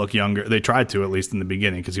made him look younger. They tried to, at least in the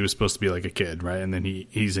beginning, because he was supposed to be like a kid, right? And then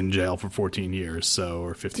he's in jail for 14 years,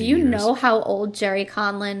 or 15 years. Do you know how old Jerry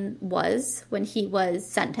Conlon was when he was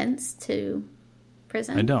sentenced to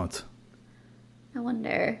prison? I don't. I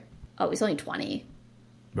wonder. Oh, he's only 20.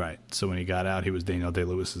 Right. So when he got out, he was Daniel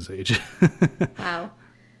Day-Lewis's age. Wow.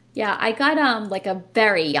 Yeah, I got like a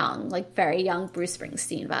very young Bruce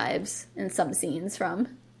Springsteen vibes in some scenes from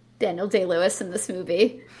Daniel Day-Lewis in this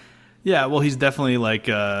movie. Yeah, well, he's definitely like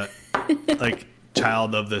like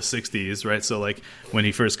child of the 60s, right? So like when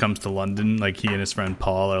he first comes to London, like he and his friend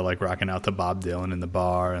Paul are like rocking out to Bob Dylan in the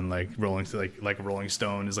bar, and like rolling like Rolling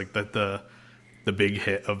Stone is like the the big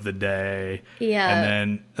hit of the day. Yeah.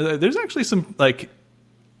 And then there's actually some like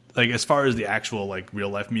as far as the actual like real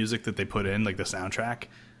life music that they put in, like the soundtrack,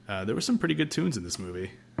 there were some pretty good tunes in this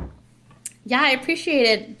movie. Yeah, I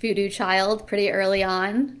appreciated Voodoo Child pretty early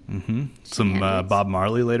on. Mm-hmm. Some Bob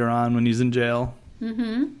Marley later on when he's in jail.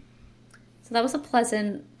 Mm-hmm. So that was a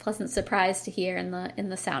pleasant surprise to hear in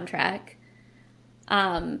the soundtrack.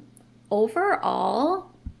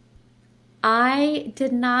 Overall, I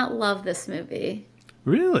did not love this movie.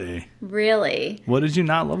 Really? Really. What did you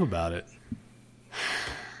not love about it?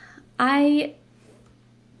 I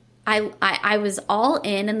was all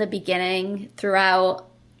in the beginning throughout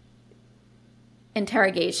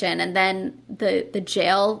interrogation, and then the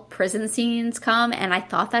jail prison scenes come, and I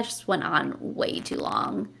thought that just went on way too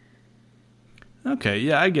long. Okay,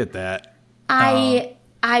 yeah, I get that. I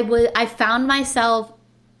found myself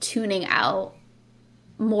tuning out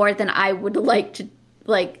more than I would like to.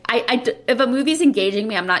 Like, if a movie's engaging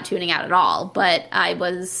me, I'm not tuning out at all. But I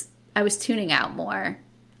was tuning out more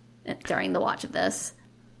during the watch of this.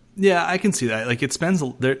 Yeah, I can see that. Like, it spends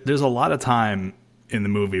there's a lot of time in the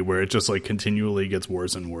movie where it just like continually gets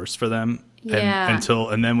worse and worse for them. Yeah.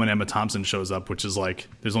 And then when Emma Thompson shows up, which is like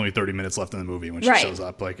there's only 30 minutes left in the movie when she shows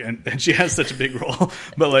up, like and she has such a big role,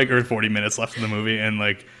 but like or 40 minutes left in the movie, and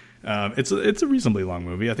like it's a reasonably long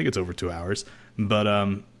movie. I think it's over 2 hours, but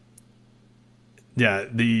yeah,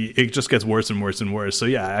 it just gets worse and worse and worse. So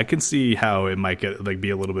yeah, I can see how it might get like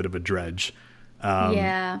be a little bit of a dredge.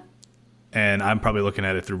 Yeah. And I'm probably looking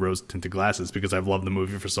at it through rose-tinted glasses because I've loved the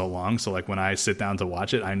movie for so long. So, like, when I sit down to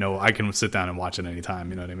watch it, I know I can sit down and watch it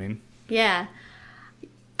anytime. You know what I mean? Yeah.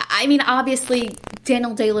 I mean, obviously,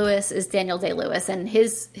 Daniel Day-Lewis is Daniel Day-Lewis, and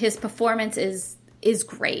his performance is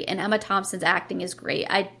great, and Emma Thompson's acting is great.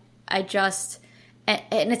 I just...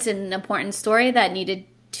 And it's an important story that needed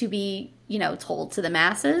to be, told to the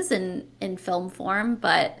masses in film form.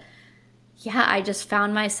 But, yeah, I just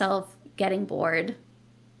found myself getting bored.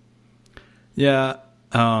 Yeah,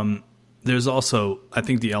 there's also I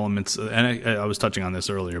think the elements, and I was touching on this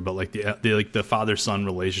earlier, but like the father-son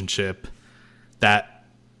relationship, that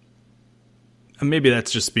maybe that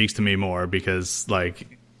just speaks to me more because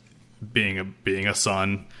like being a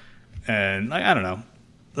son, and like, I don't know,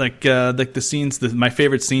 like the scenes, my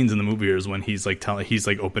favorite scenes in the movie is when he's like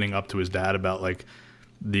opening up to his dad about like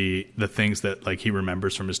the things that like he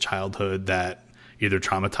remembers from his childhood that either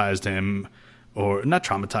traumatized him. Or not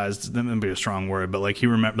traumatized, that might be a strong word, but like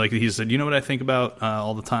he said, you know what I think about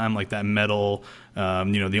all the time, like that medal.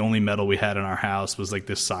 The only medal we had in our house was like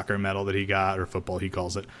this soccer medal that he got, or football he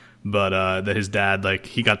calls it. But that his dad, like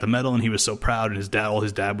he got the medal and he was so proud, and all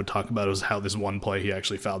his dad would talk about was how this one play he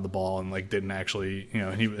actually fouled the ball and like didn't actually,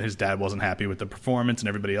 his dad wasn't happy with the performance, and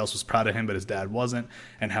everybody else was proud of him, but his dad wasn't,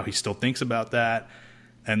 and how he still thinks about that.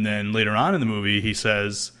 And then later on in the movie, he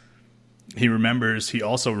says. He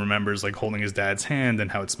also remembers like holding his dad's hand and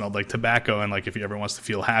how it smelled like tobacco, and like if he ever wants to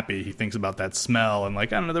feel happy, he thinks about that smell, and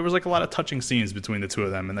like I don't know, there was like a lot of touching scenes between the two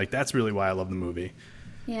of them, and like that's really why I love the movie.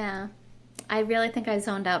 Yeah, I really think I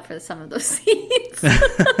zoned out for some of those scenes.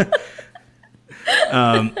 That's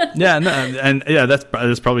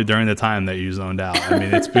probably during the time that you zoned out. I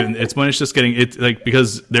mean, it's when it's just getting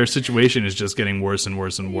because their situation is just getting worse and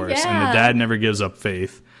worse and worse, and the dad never gives up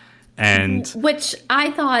faith. And which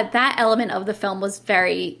I thought that element of the film was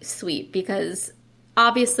very sweet because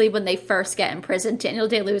obviously when they first get in prison, Daniel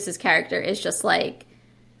Day-Lewis's character is just like,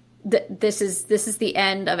 this is the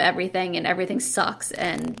end of everything and everything sucks,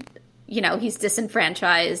 and he's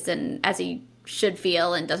disenfranchised and as he should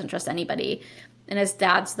feel and doesn't trust anybody, and his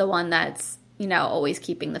dad's the one that's always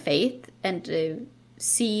keeping the faith, and to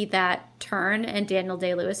see that turn in Daniel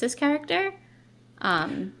Day-Lewis's character.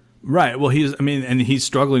 Right. Well, he's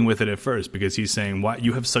struggling with it at first because he's saying, "Why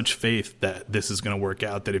you have such faith that this is going to work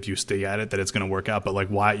out? That if you stay at it, that it's going to work out. But like,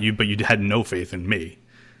 why you? But you had no faith in me,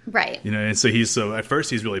 right? And so at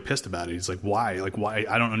first he's really pissed about it. He's like, "Why? Like, why?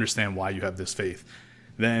 I don't understand why you have this faith."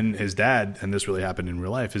 Then his dad, and this really happened in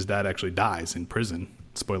real life. His dad actually dies in prison.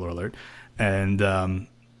 Spoiler alert. And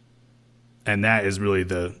that is really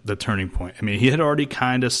the turning point. I mean, he had already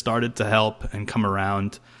kind of started to help and come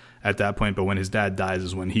around at that point, but when his dad dies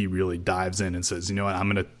is when he really dives in and says, you know what, I'm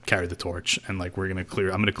going to carry the torch, and like I'm going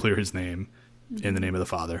to clear his name in the name of the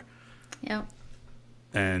Father. Yeah.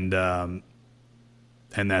 And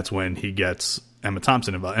that's when he gets Emma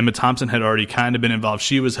Thompson involved. Emma Thompson had already kind of been involved.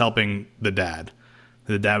 She was helping the dad.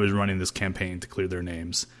 The dad was running this campaign to clear their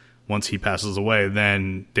names. Once he passes away,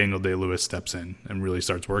 then Daniel Day-Lewis steps in and really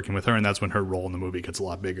starts working with her, and that's when her role in the movie gets a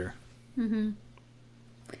lot bigger. Mm-hmm.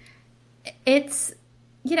 It's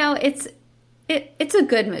a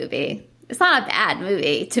good movie. It's not a bad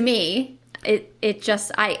movie to me. It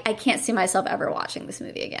just I can't see myself ever watching this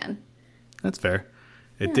movie again. That's fair.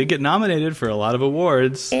 It did get nominated for a lot of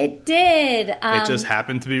awards. It did. It just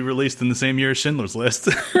happened to be released in the same year as Schindler's List.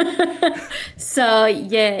 So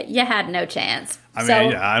you had no chance. I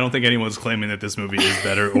mean, I don't think anyone's claiming that this movie is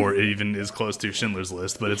better or even is close to Schindler's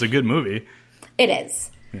List, but it's a good movie. It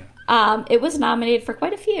is. Yeah. It was nominated for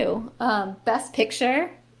quite a few. Best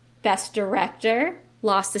Picture, Best Director,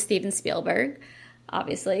 lost to Steven Spielberg,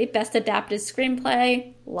 obviously. Best Adapted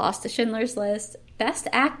Screenplay, lost to Schindler's List. Best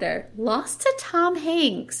Actor, lost to Tom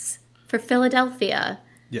Hanks for Philadelphia.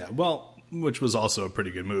 Yeah, well, which was also a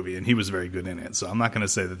pretty good movie, and he was very good in it, so I'm not going to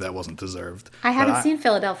say that that wasn't deserved. I haven't seen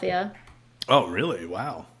Philadelphia. Oh, really?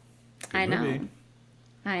 Wow. Good movie.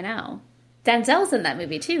 I know. Denzel's in that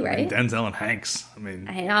movie too, right? Denzel and Hanks. I mean,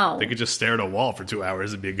 I know. They could just stare at a wall for 2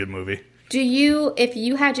 hours. It'd be a good movie. If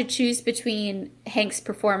you had to choose between Hank's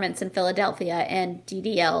performance in Philadelphia and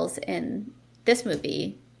DDL's in this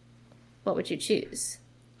movie, what would you choose?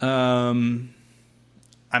 I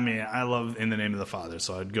mean, I love In the Name of the Father,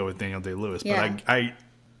 so I'd go with Daniel Day-Lewis. Yeah. But I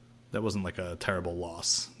that wasn't like a terrible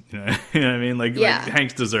loss. You know what I mean? Like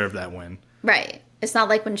Hanks deserved that win. Right. It's not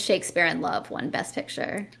like when Shakespeare in Love won Best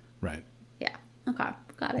Picture. Right. Yeah. Okay.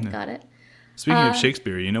 Got it. Speaking of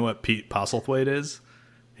Shakespeare, you know what Pete Postlethwaite is?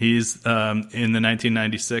 He's in the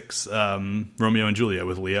 1996 Romeo and Juliet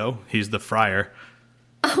with Leo. He's the friar.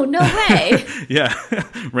 Oh, no way. Yeah.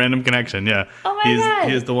 Random connection, yeah. Oh, my God.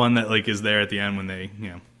 He is the one that like is there at the end when they,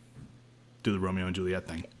 do the Romeo and Juliet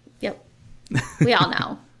thing. Yep. We all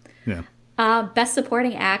know. Yeah. Best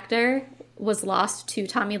Supporting Actor was lost to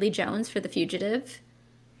Tommy Lee Jones for The Fugitive.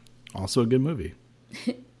 Also a good movie.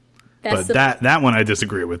 But that one I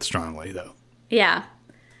disagree with strongly, though. Yeah.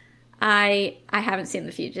 I haven't seen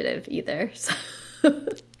The Fugitive either, so...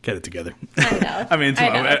 Get it together. I know. I mean,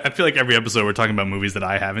 I feel like every episode we're talking about movies that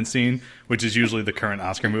I haven't seen, which is usually the current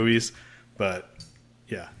Oscar movies. But,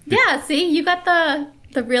 yeah. Yeah, see? You got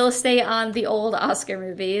the real estate on the old Oscar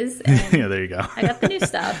movies. And yeah, there you go. I got the new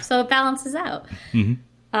stuff, so it balances out.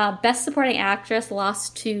 Mm-hmm. Best Supporting Actress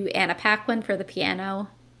lost to Anna Paquin for The Piano.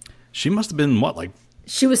 She must have been, what, like...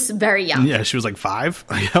 She was very young. Yeah, she was like 5?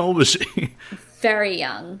 How old was she? Very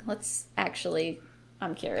young.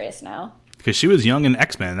 I'm curious now. Because she was young in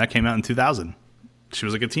X-Men. That came out in 2000. She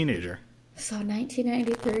was like a teenager. So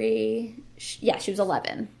 1993. Yeah, she was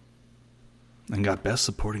 11. And got Best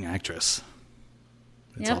Supporting Actress.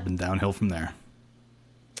 It's all been downhill from there.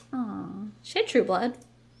 Aw. She had True Blood.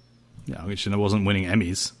 Yeah, she wasn't winning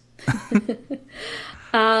Emmys.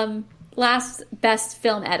 Last Best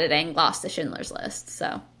Film Editing lost to Schindler's List,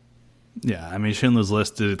 so. Yeah, I mean, Schindler's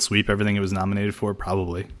List, did it sweep everything it was nominated for?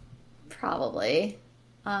 Probably.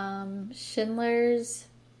 Schindler's...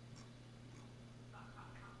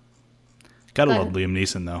 Gotta love Liam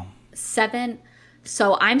Neeson, though. 7.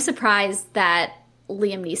 So I'm surprised that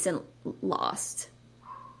Liam Neeson lost.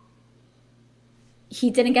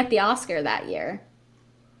 He didn't get the Oscar that year.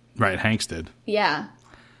 Right, Hanks did. Yeah.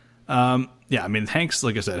 Yeah, I mean, Hanks,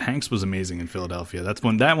 like I said, Hanks was amazing in Philadelphia.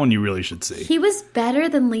 That one you really should see. He was better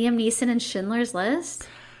than Liam Neeson in Schindler's List?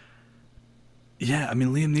 Yeah, I mean,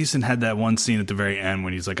 Liam Neeson had that one scene at the very end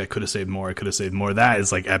when he's like, I could have saved more. That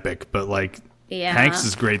is, like, epic. But, like, Hanks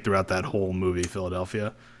is great throughout that whole movie,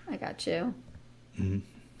 Philadelphia. I got you. Mm-hmm.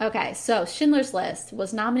 Okay, so Schindler's List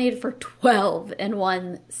was nominated for 12 and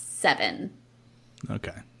won 7.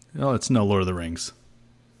 Okay. Well, it's no Lord of the Rings.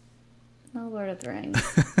 No Lord of the Rings.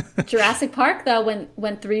 Jurassic Park, though,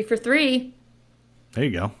 went 3 for 3. There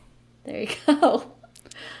you go. There you go.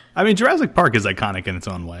 I mean, Jurassic Park is iconic in its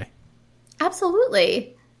own way.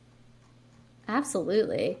 Absolutely.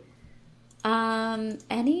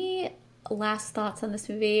 Any last thoughts on this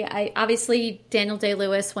movie? Obviously, Daniel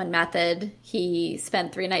Day-Lewis won Method. He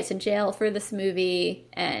spent 3 nights in jail for this movie,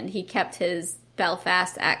 and he kept his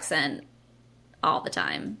Belfast accent all the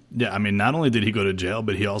time. Yeah, I mean, not only did he go to jail,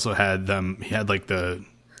 but he also had like the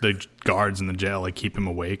guards in the jail like keep him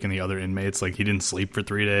awake, and the other inmates, like, he didn't sleep for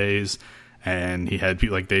 3 days, and he had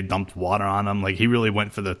people like they dumped water on him. Like, he really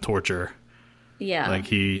went for the torture. Yeah. Like,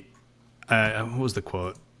 what was the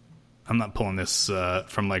quote? I'm not pulling this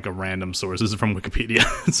from like a random source. This is from Wikipedia.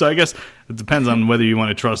 So I guess it depends on whether you want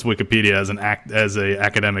to trust Wikipedia as a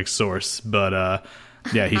academic source. But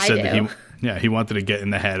yeah, he said that he wanted to get in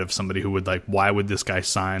the head of somebody who would, like, why would this guy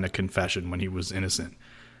sign a confession when he was innocent?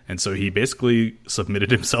 And so he basically submitted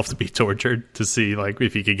himself to be tortured to see, like,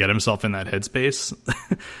 if he could get himself in that headspace.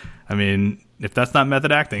 I mean, if that's not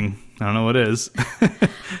method acting, I don't know what is.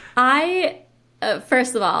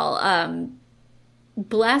 First of all,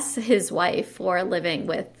 bless his wife for living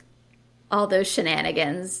with all those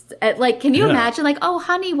shenanigans. Like, can you imagine, like, oh,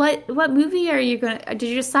 honey, what movie are you did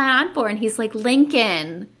you just sign on for? And he's like,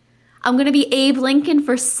 Lincoln. I'm going to be Abe Lincoln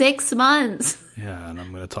for 6 months. Yeah, and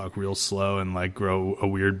I'm going to talk real slow and, like, grow a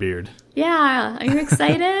weird beard. Yeah. Are you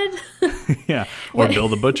excited? Yeah. Or Bill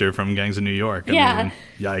the Butcher from Gangs of New York. I mean,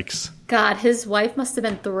 yikes. God, his wife must have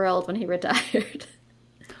been thrilled when he retired.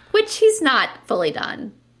 Which he's not fully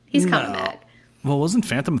done. He's coming back. Well, wasn't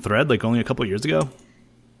Phantom Thread, like, only a couple years ago?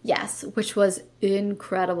 Yes, which was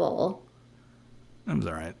incredible. It was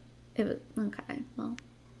all right. It was, okay, well.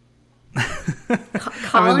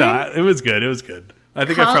 I mean, no, it was good. It was good. I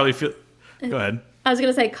think I probably feel... Go ahead. I was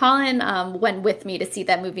going to say, Colin went with me to see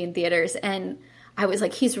that movie in theaters, and I was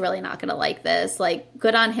like, he's really not going to like this. Like,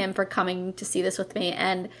 good on him for coming to see this with me.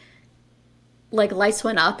 And, like, lights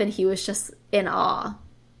went up, and he was just in awe.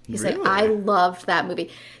 He's like, I loved that movie.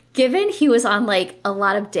 Given he was on, like, a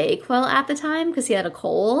lot of Dayquil at the time because he had a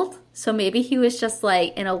cold, so maybe he was just,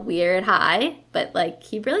 like, in a weird high, but, like,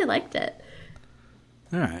 he really liked it.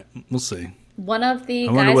 All right, we'll see. One of the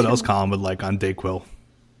I wonder what else Colin would like on Dayquil.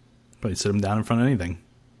 Probably sit him down in front of anything.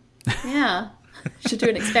 Yeah, should do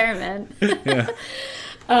an experiment. Yeah.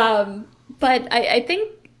 But I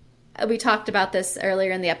think we talked about this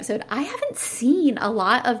earlier in the episode. I haven't seen a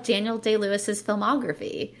lot of Daniel Day-Lewis's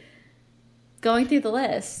filmography. Going through the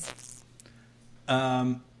list.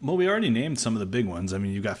 Well, we already named some of the big ones. I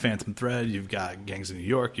mean, you've got Phantom Thread, you've got Gangs of New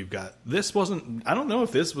York, you've got... This wasn't... I don't know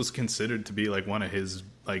if this was considered to be, like, one of his,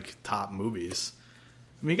 like, top movies.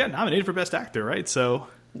 I mean, he got nominated for Best Actor, right? So...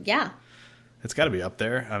 Yeah. It's got to be up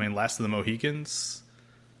there. I mean, Last of the Mohicans.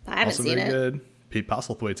 I haven't also seen very it. Good. Pete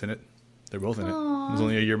Postlethwaite's in it. They're both in it. It was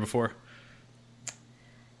only a year before.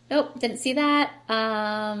 Nope, didn't see that.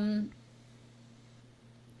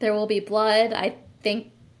 There Will Be Blood. I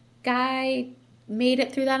think I made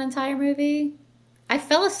it through that entire movie. I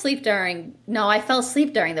fell asleep during There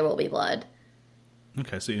Will Be Blood.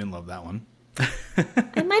 Okay, so you didn't love that one.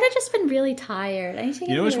 I might have just been really tired. I need to give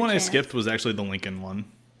You know which one chance. I skipped was actually the Lincoln one.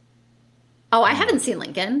 Oh, I haven't seen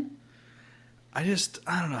Lincoln. I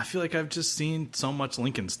don't know. I feel like I've just seen so much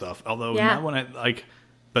Lincoln stuff. Although Yeah. now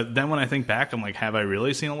but then when I think back, I'm like, have I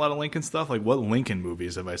really seen a lot of Lincoln stuff? Like, what Lincoln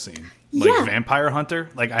movies have I seen? Like Yeah. Vampire Hunter?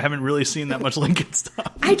 Like, I haven't really seen that much Lincoln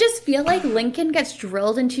stuff. I just feel like Lincoln gets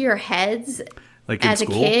drilled into your heads Like in as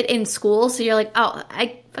school? a kid in school. So you're like, oh,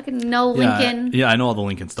 I fucking know Lincoln. Yeah, I know all the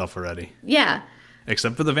Lincoln stuff already. Yeah.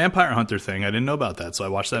 Except for the Vampire Hunter thing. I didn't know about that, so I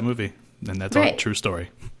watched that movie. And that's a Right. true story.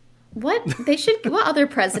 What other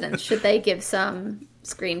presidents should they give some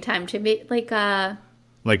screen time to? Be like,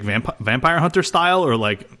 Like Vampire Hunter style or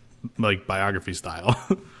like biography style?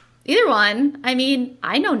 either one. I mean,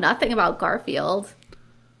 I know nothing about Garfield.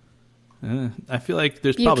 I feel like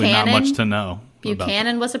there's probably not Buchanan? much to know.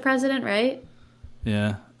 Buchanan was a president, right?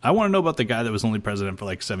 Yeah. I want to know about the guy that was only president for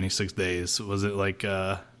like 76 days. Was it like,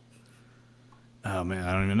 oh man,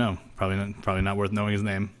 I don't even know. Probably not worth knowing his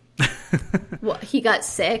name. Well, he got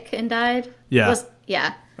sick and died? Yeah.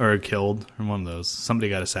 Yeah. Or killed, or one of those. Somebody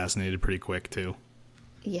got assassinated pretty quick, too.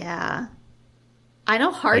 Yeah. I know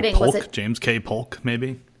Like Harding Polk, was it. James K. Polk,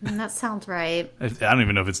 maybe? That sounds right. I don't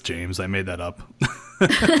even know if it's James. I made that up.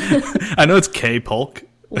 I know it's K. Polk.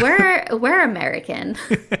 We're American.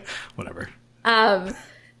 Whatever. I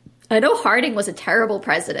know Harding was a terrible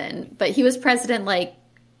president, but he was president like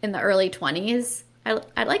in the early 20s.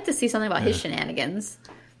 I'd like to see something about his shenanigans.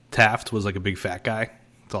 Taft was like a big fat guy.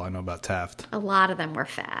 That's all I know about Taft. A lot of them were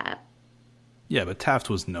fat. Yeah, but Taft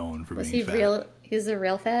was known for Was being he fat. real? He's a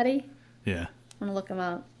real fatty? Yeah. I'm gonna look him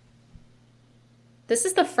up. This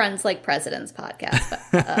is the Friends Like Presidents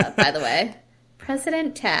podcast, by the way.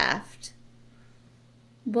 President Taft.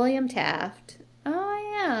 William Taft.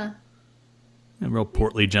 Oh, yeah. A real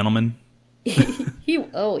portly gentleman.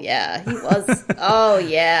 Oh, yeah. He was. Oh,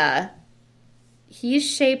 yeah. He's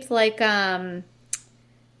shaped like an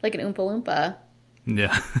Oompa Loompa.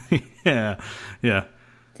 Yeah. Yeah. Yeah.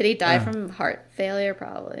 Did he die from heart failure?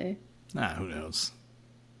 Probably. Who knows?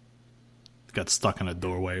 Got stuck in a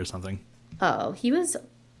doorway or something. Oh, he was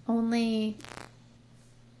only...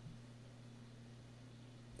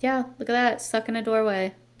 Yeah, look at that. Stuck in a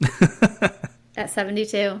doorway. At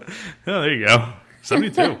 72. Oh, there you go.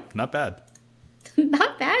 72. Not bad.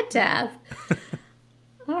 Not bad, Taff.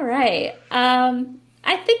 All right.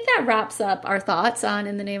 I think that wraps up our thoughts on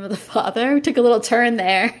In the Name of the Father. We took a little turn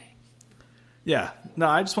there. Yeah. No,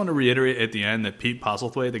 I just want to reiterate at the end that Pete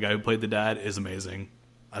Postlethwaite, the guy who played the dad, is amazing.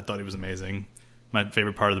 I thought he was amazing. My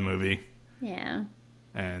favorite part of the movie. Yeah.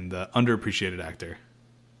 And underappreciated actor.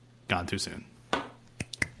 Gone too soon.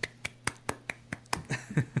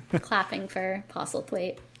 Clapping for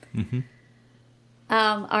Postlethwaite.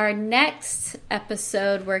 Our next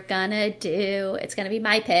episode it's gonna be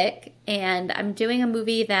my pick, and I'm doing a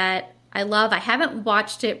movie that I love. I haven't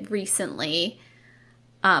watched it recently,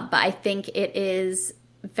 but I think it is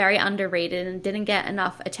very underrated and didn't get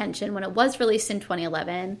enough attention when it was released in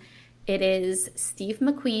 2011. It is Steve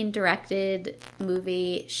McQueen directed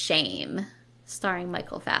movie Shame, starring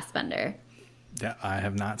Michael Fassbender. Yeah, I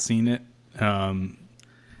have not seen it.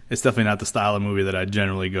 It's definitely not the style of movie that I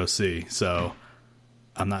generally go see, so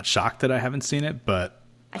I'm not shocked that I haven't seen it, but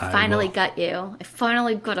I finally got you. I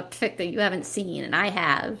finally got a pick that you haven't seen, and I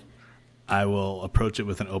have. I will approach it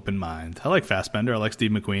with an open mind. I like Fassbender. I like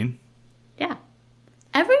Steve McQueen. Yeah.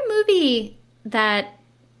 Every movie that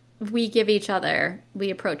we give each other, we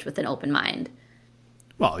approach with an open mind.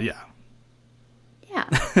 Well, yeah. Yeah.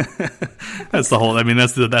 That's the whole,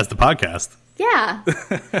 that's the podcast. Yeah.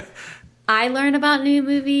 I learn about new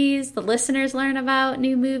movies. The listeners learn about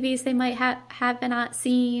new movies they might have not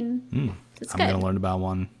seen. It's I'm good. going to learn about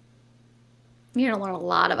one. You're going to learn a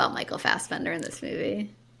lot about Michael Fassbender in this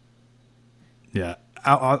movie. Yeah.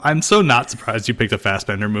 I'm so not surprised you picked a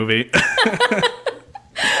Fassbender movie.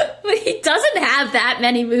 But he doesn't have that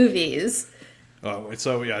many movies. Oh,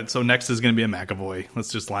 so next is going to be a McAvoy.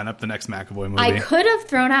 Let's just line up the next McAvoy movie. I could have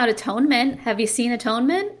thrown out Atonement. Have you seen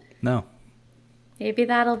Atonement? No. Maybe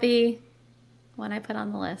that'll be one I put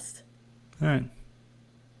on the list. All right.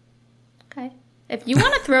 Okay. If you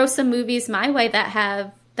want to throw some movies my way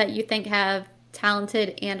that you think have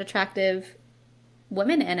talented and attractive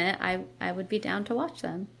women in it, I would be down to watch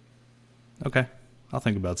them. Okay. I'll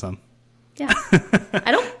think about some. Yeah. I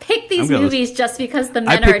don't pick these movies just because the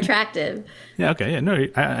men are attractive. Yeah, okay. Yeah, no,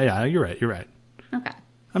 you're right. You're right. Okay.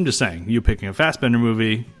 I'm just saying, you picking a Fassbender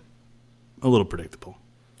movie, a little predictable.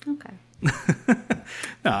 Okay.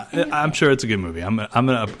 No, I'm sure it's a good movie. I'll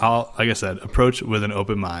like I said, approach with an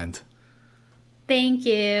open mind. Thank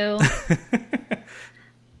you.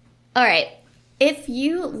 All right. If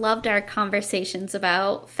you loved our conversations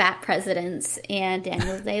about fat presidents and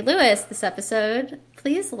Daniel Day-Lewis this episode,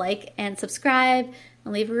 please like and subscribe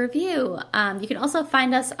and leave a review. You can also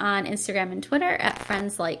find us on Instagram and Twitter at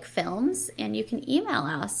Friends Like Films, and you can email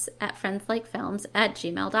us at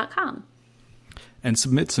friendslikeFilms@gmail.com. And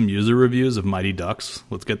submit some user reviews of Mighty Ducks.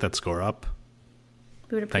 Let's get that score up.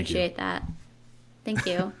 We would appreciate that. Thank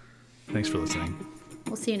you. Thanks for listening.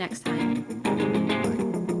 We'll see you next time. Bye.